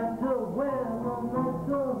 no matter where, no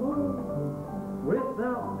matter who.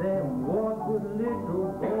 Without them, what would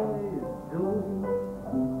little boys do?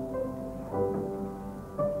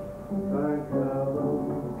 Thank heaven.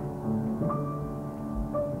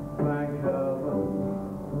 Thank heaven.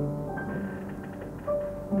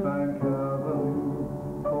 Thank heaven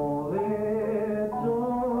for little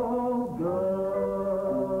girls.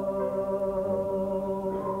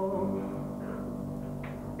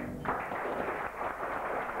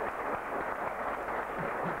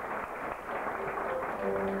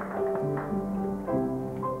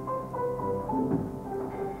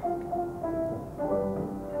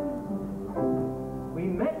 We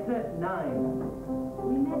met at 9.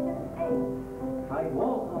 We met at 8. I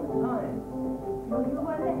walked on time. No, you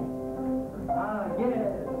were late. Ah,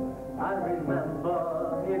 yes, I remember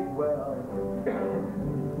it well.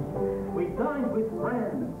 We dined with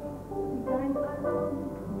friends, We dined alone.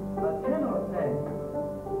 a tenor sang.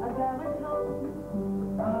 A baritone.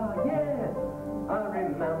 Ah, yes, I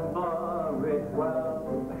remember it well.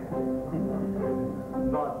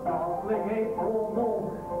 The darkling April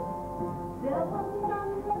morning, There was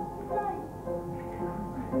none light.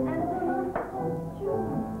 And the month of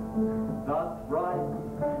June. that's right,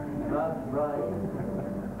 that's right.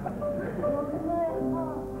 Broke my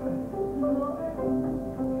heart. Lord,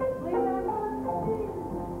 remember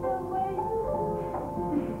the way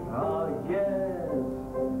you Ah, yes,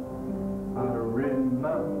 I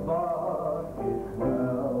remember it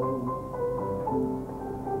well.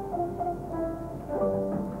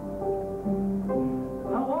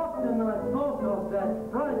 How often I thought of that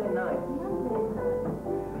Friday night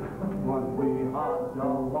when we had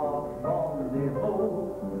a walk on the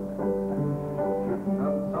road,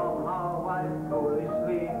 and somehow I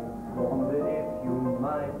foolishly wondered if you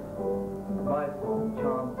might, by some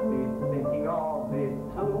chance, be thinking of it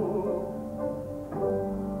too.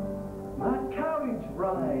 That carriage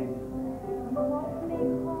ride, walked me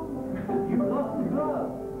home. you lost the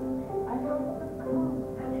glove. I lost the car.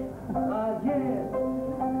 Ah, yes,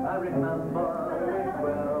 I remember it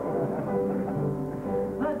well.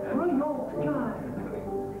 That brilliant sky,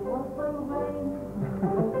 Was some rain.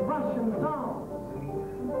 Russian songs.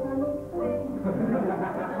 Sunny face.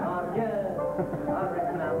 Ah, yes, I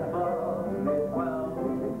remember it well.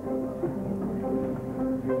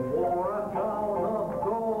 You wore a gown of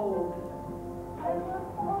gold. I was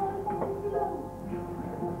forced to float.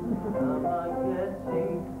 Am I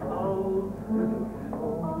getting old?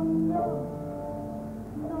 Oh no,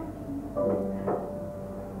 not you.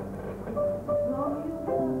 Long you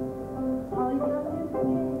were, how young and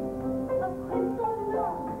gay, a prince of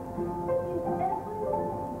love is everywhere.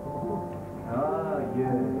 Ah,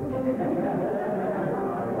 yes.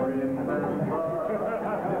 I remember.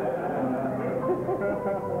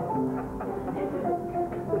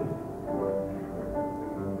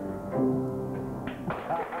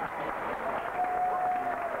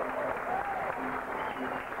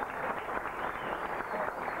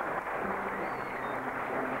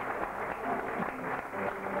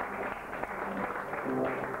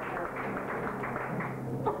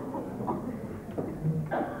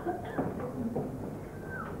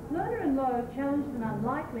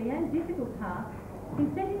 costly and difficult task in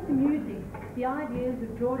setting to music the ideas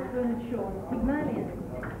of George Bernard Shaw's Pygmalion.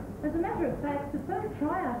 As a matter of fact, the first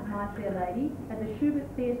tryout of My Fair Lady at the Schubert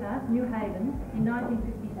Theatre, New Haven, in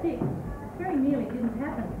 1956 very nearly didn't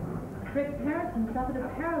happen. Rex Harrison suffered a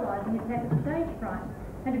paralysing attack of stage fright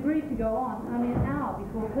and agreed to go on only an hour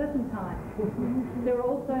before curtain time. There were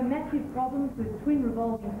also massive problems with twin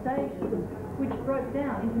revolving stages, which broke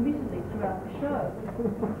down intermittently throughout the show.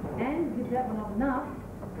 And, if that were not enough,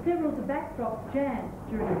 several of the backdrops jammed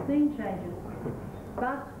during the scene changes.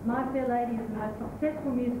 But My Fair Lady is the most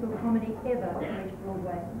successful musical comedy ever to reach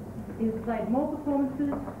Broadway. It has played more performances,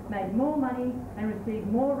 made more money, and received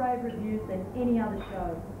more rave reviews than any other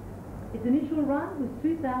show. Its initial run was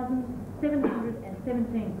 2,717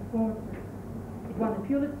 performances. It won the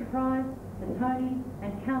Pulitzer Prize, the Tony, and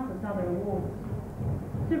countless other awards.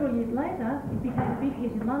 Several years later, it became a big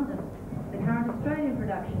hit in London. The current Australian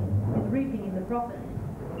production is reaping in the profits.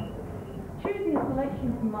 Choosing a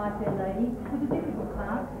selection from My Fair Lady was a difficult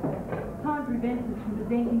task. Time prevents us from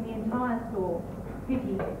presenting the entire score.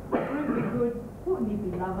 Pity. If it would be good, wouldn't it be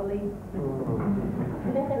lovely?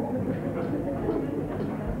 Lost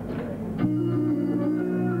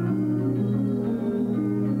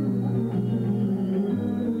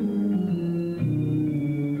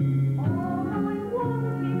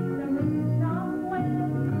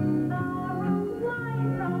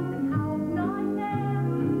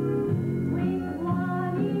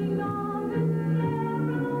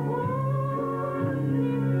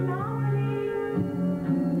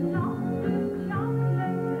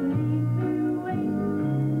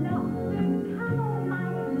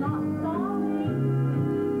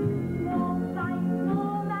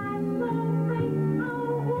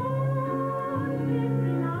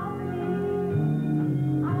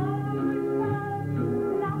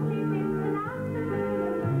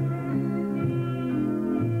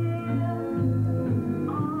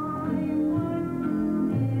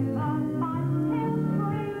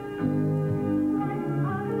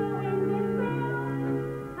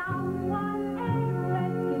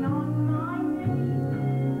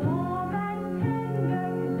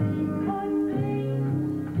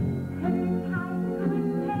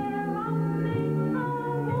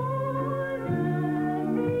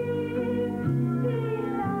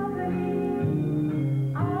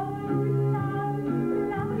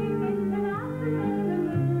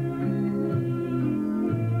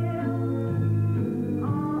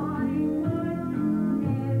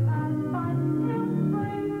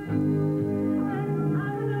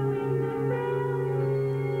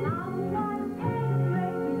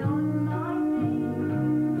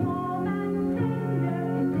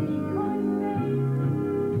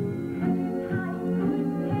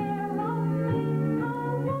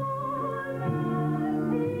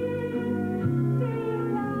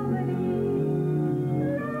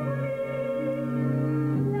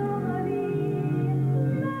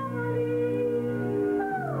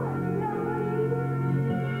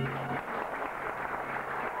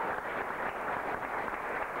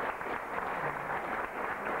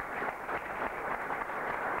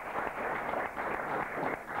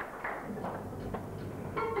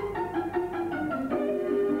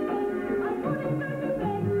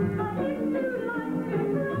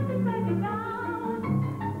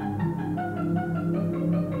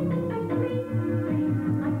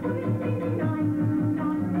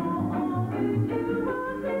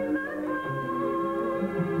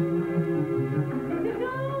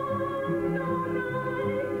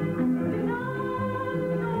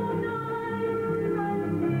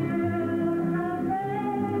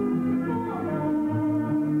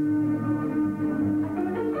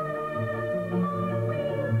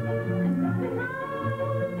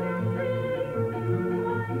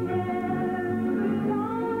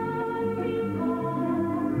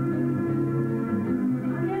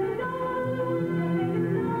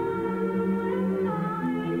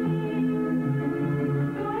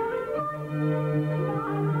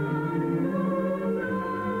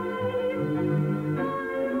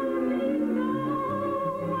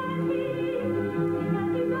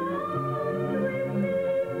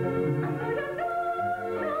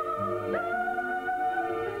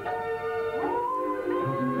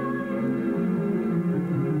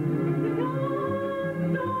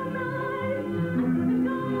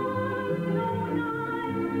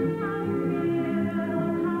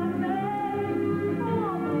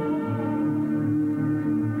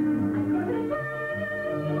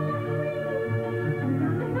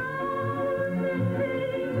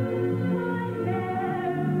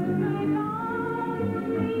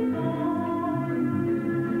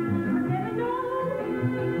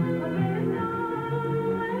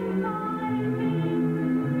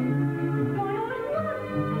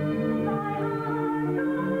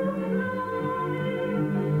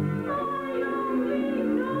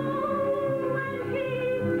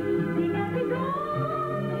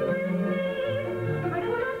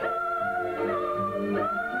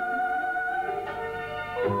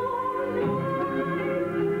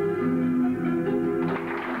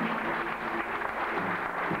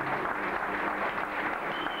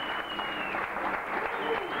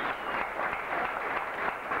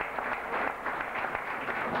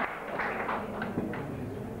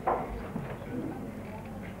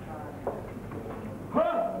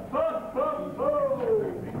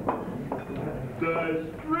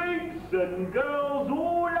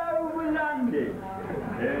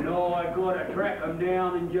I gotta track 'em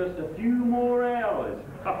down in just a few more hours.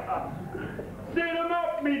 Set 'em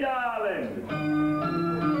up, me darling.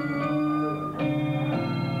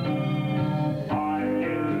 I'm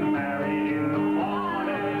getting married in the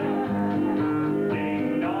morning.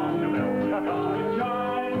 Ding dong, the bells are gonna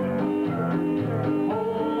chime.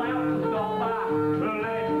 Pull out the stopper,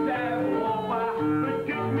 let's have a whopper, but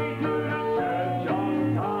get me to the church on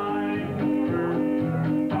time.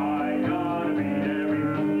 I gotta be there in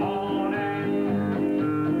the morning.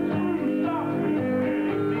 Stop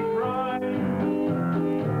getting me crying.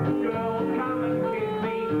 Girls, come and kiss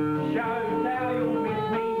me, shows how you'll miss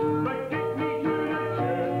me, but get me to the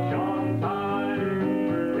church on time.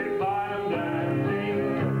 If I am dancing,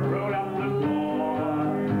 roll up the floor.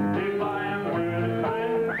 If I am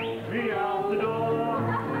whispering, be out the door.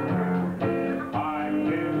 I'm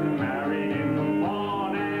getting married in the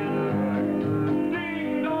morning. Ding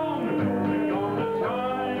dong, the bells are gonna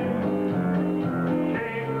chime.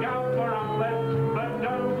 Kick up for rumpet, but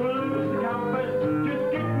don't lose the compass. Just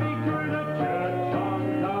get me to the church on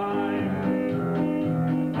time.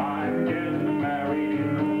 I'm getting married in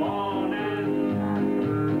the morning.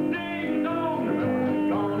 Ding dong, the bells are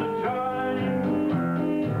gonna chime.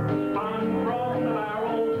 Spun from the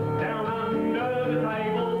barrel, down under the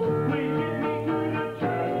table. Please get me to the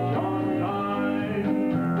church on time.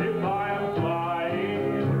 If I am flying,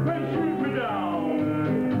 then shoot me down.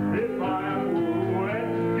 If I am wounded,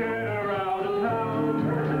 get her out of town.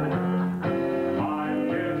 I'm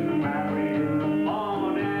getting married in the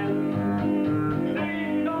morning.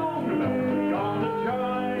 Ding dong, the bells are gonna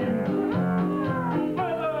chime.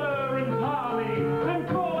 Feather and tarny, and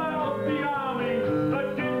call out the army, but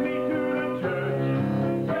get me to the church.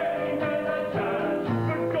 Get me to the church.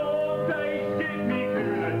 For God's sake, get me to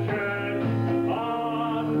the church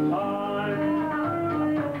on time.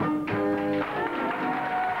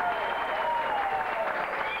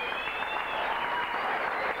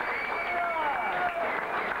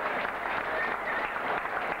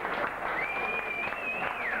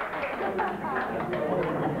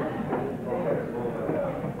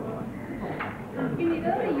 In the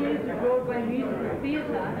early years of Broadway musical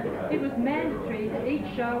theatre, it was mandatory that each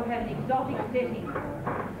show had an exotic setting.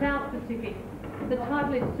 South Pacific. The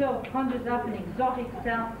title itself conjures up an exotic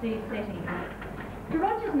South Sea setting. To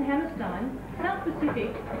Rogers and Hammerstein, South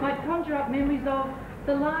Pacific might conjure up memories of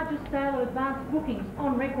the largest sale of advance bookings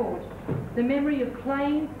on record, the memory of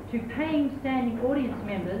playing to paying standing audience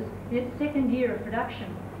members in its second year of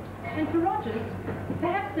production. And for Rogers,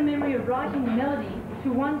 perhaps the memory of writing the melody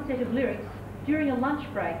to one set of lyrics during a lunch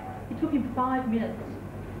break. It took him 5 minutes.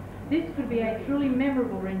 This could be a truly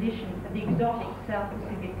memorable rendition of the exotic South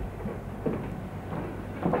Pacific.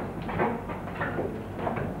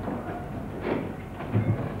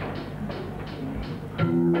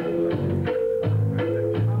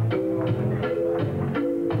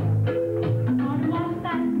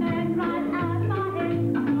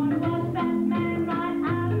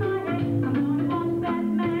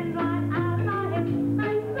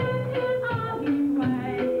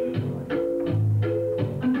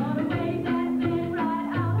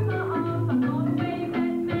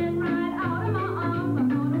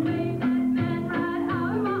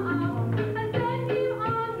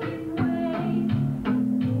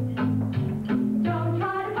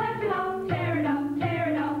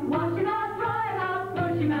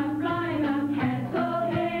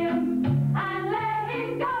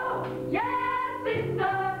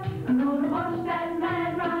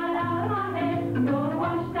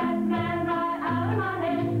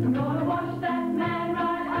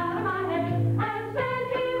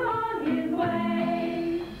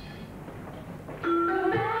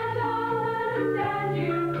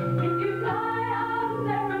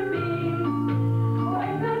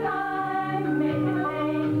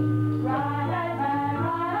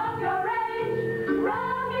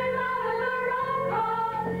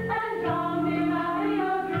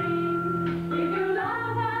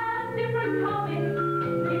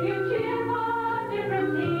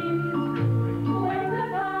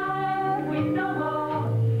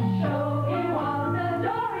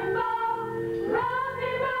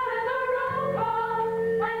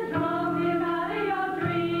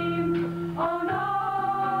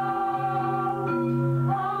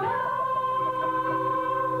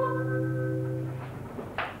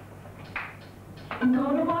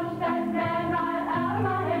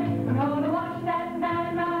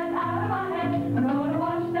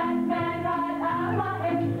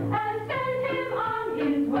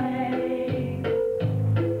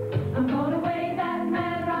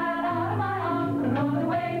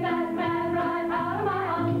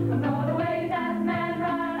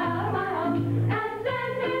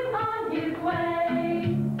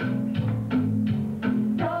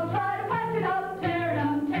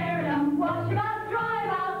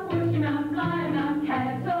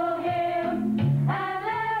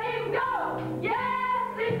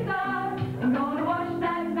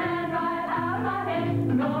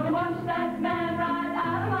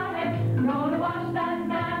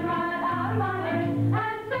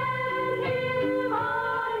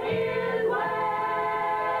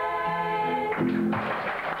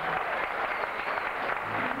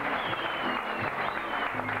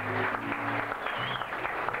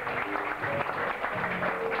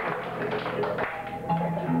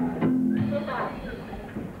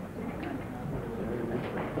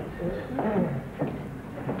 The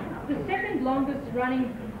second longest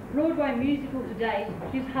running Broadway musical to date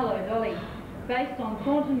is Hello, Dolly. Based on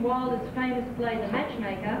Thornton Wilder's famous play The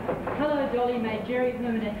Matchmaker, Hello, Dolly made Jerry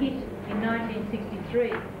Herman a hit in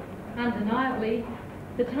 1963. Undeniably,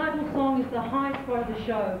 the title song is the high spot of the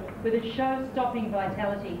show, with its show-stopping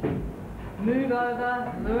vitality. Move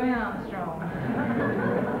over, Louis Armstrong.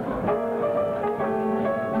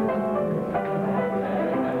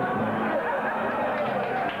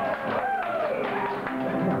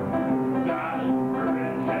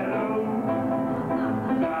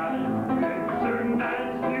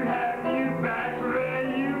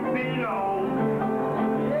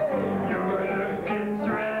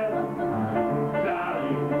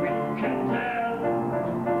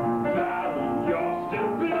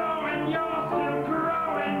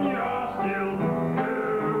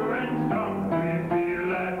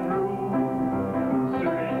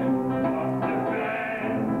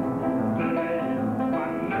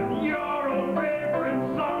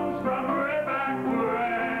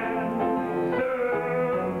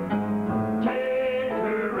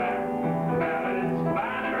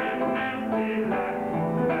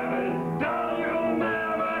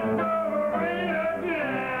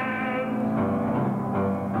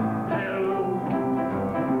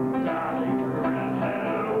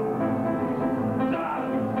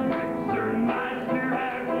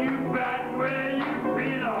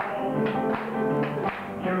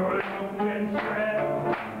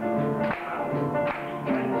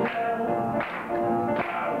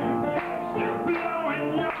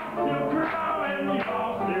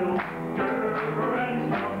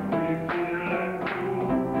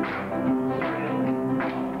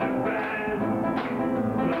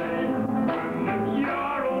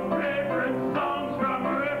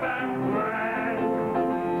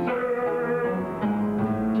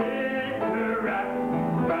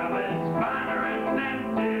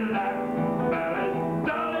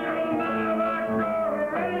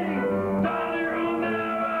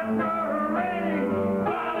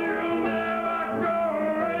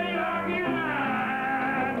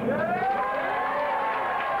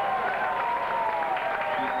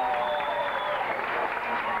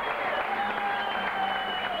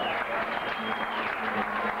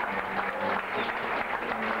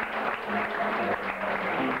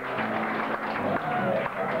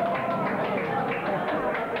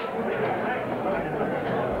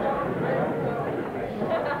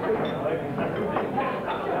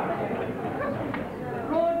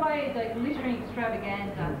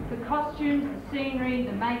 Extravaganza. The costumes, the scenery,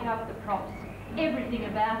 the makeup, the props, everything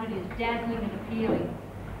about it is dazzling and appealing.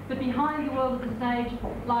 But behind the world of the stage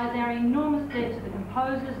lies our enormous debt to the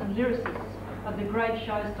composers and lyricists of the great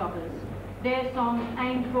showstoppers. Their songs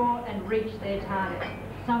aimed for and reached their target.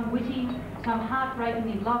 Some witty, some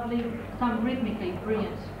heartbreakingly lovely, some rhythmically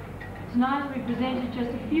brilliant. Tonight we presented just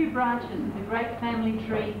a few branches of the great family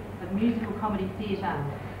tree of musical comedy theatre.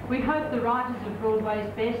 We hope the writers of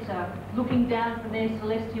Broadway's best are looking down from their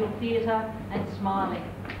celestial theatre and smiling.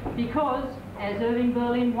 Because, as Irving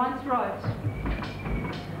Berlin once wrote,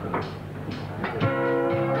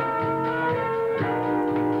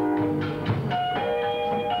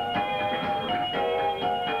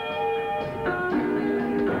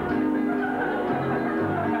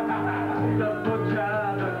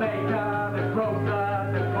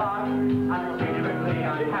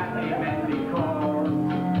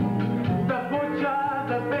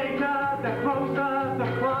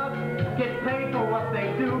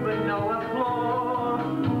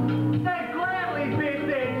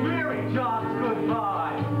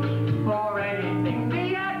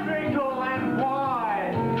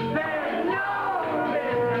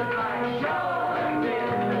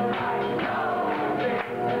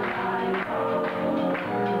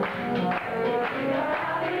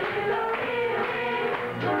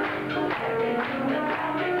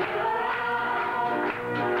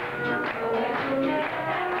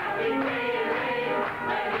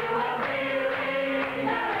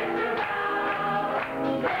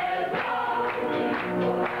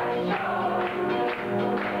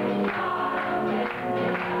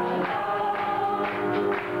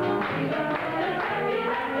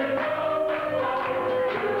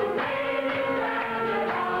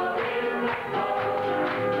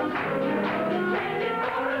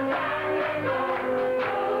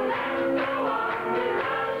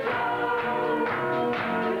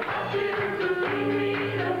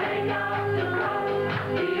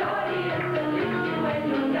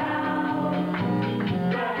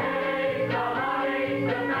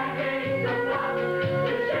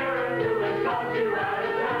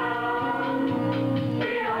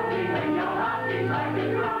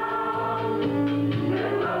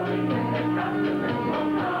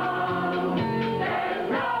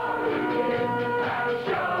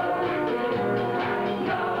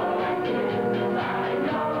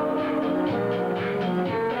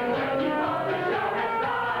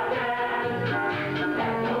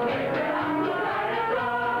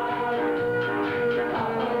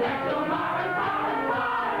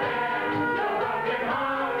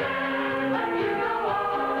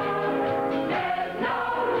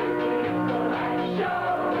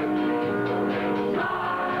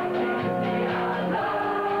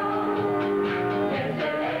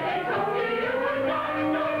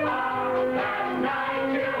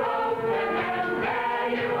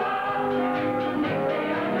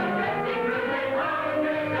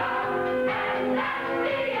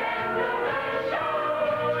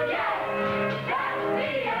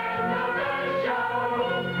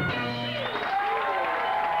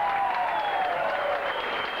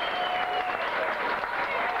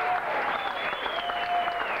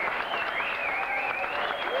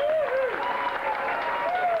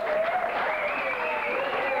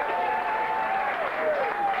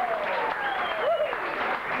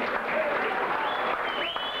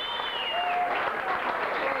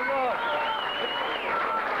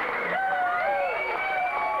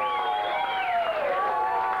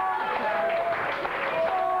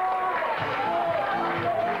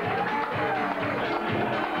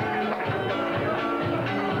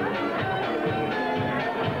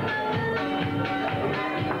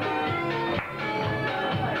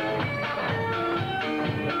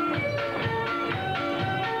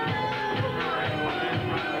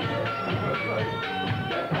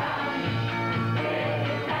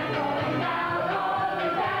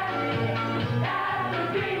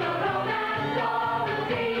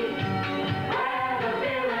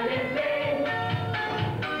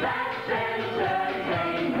 Glad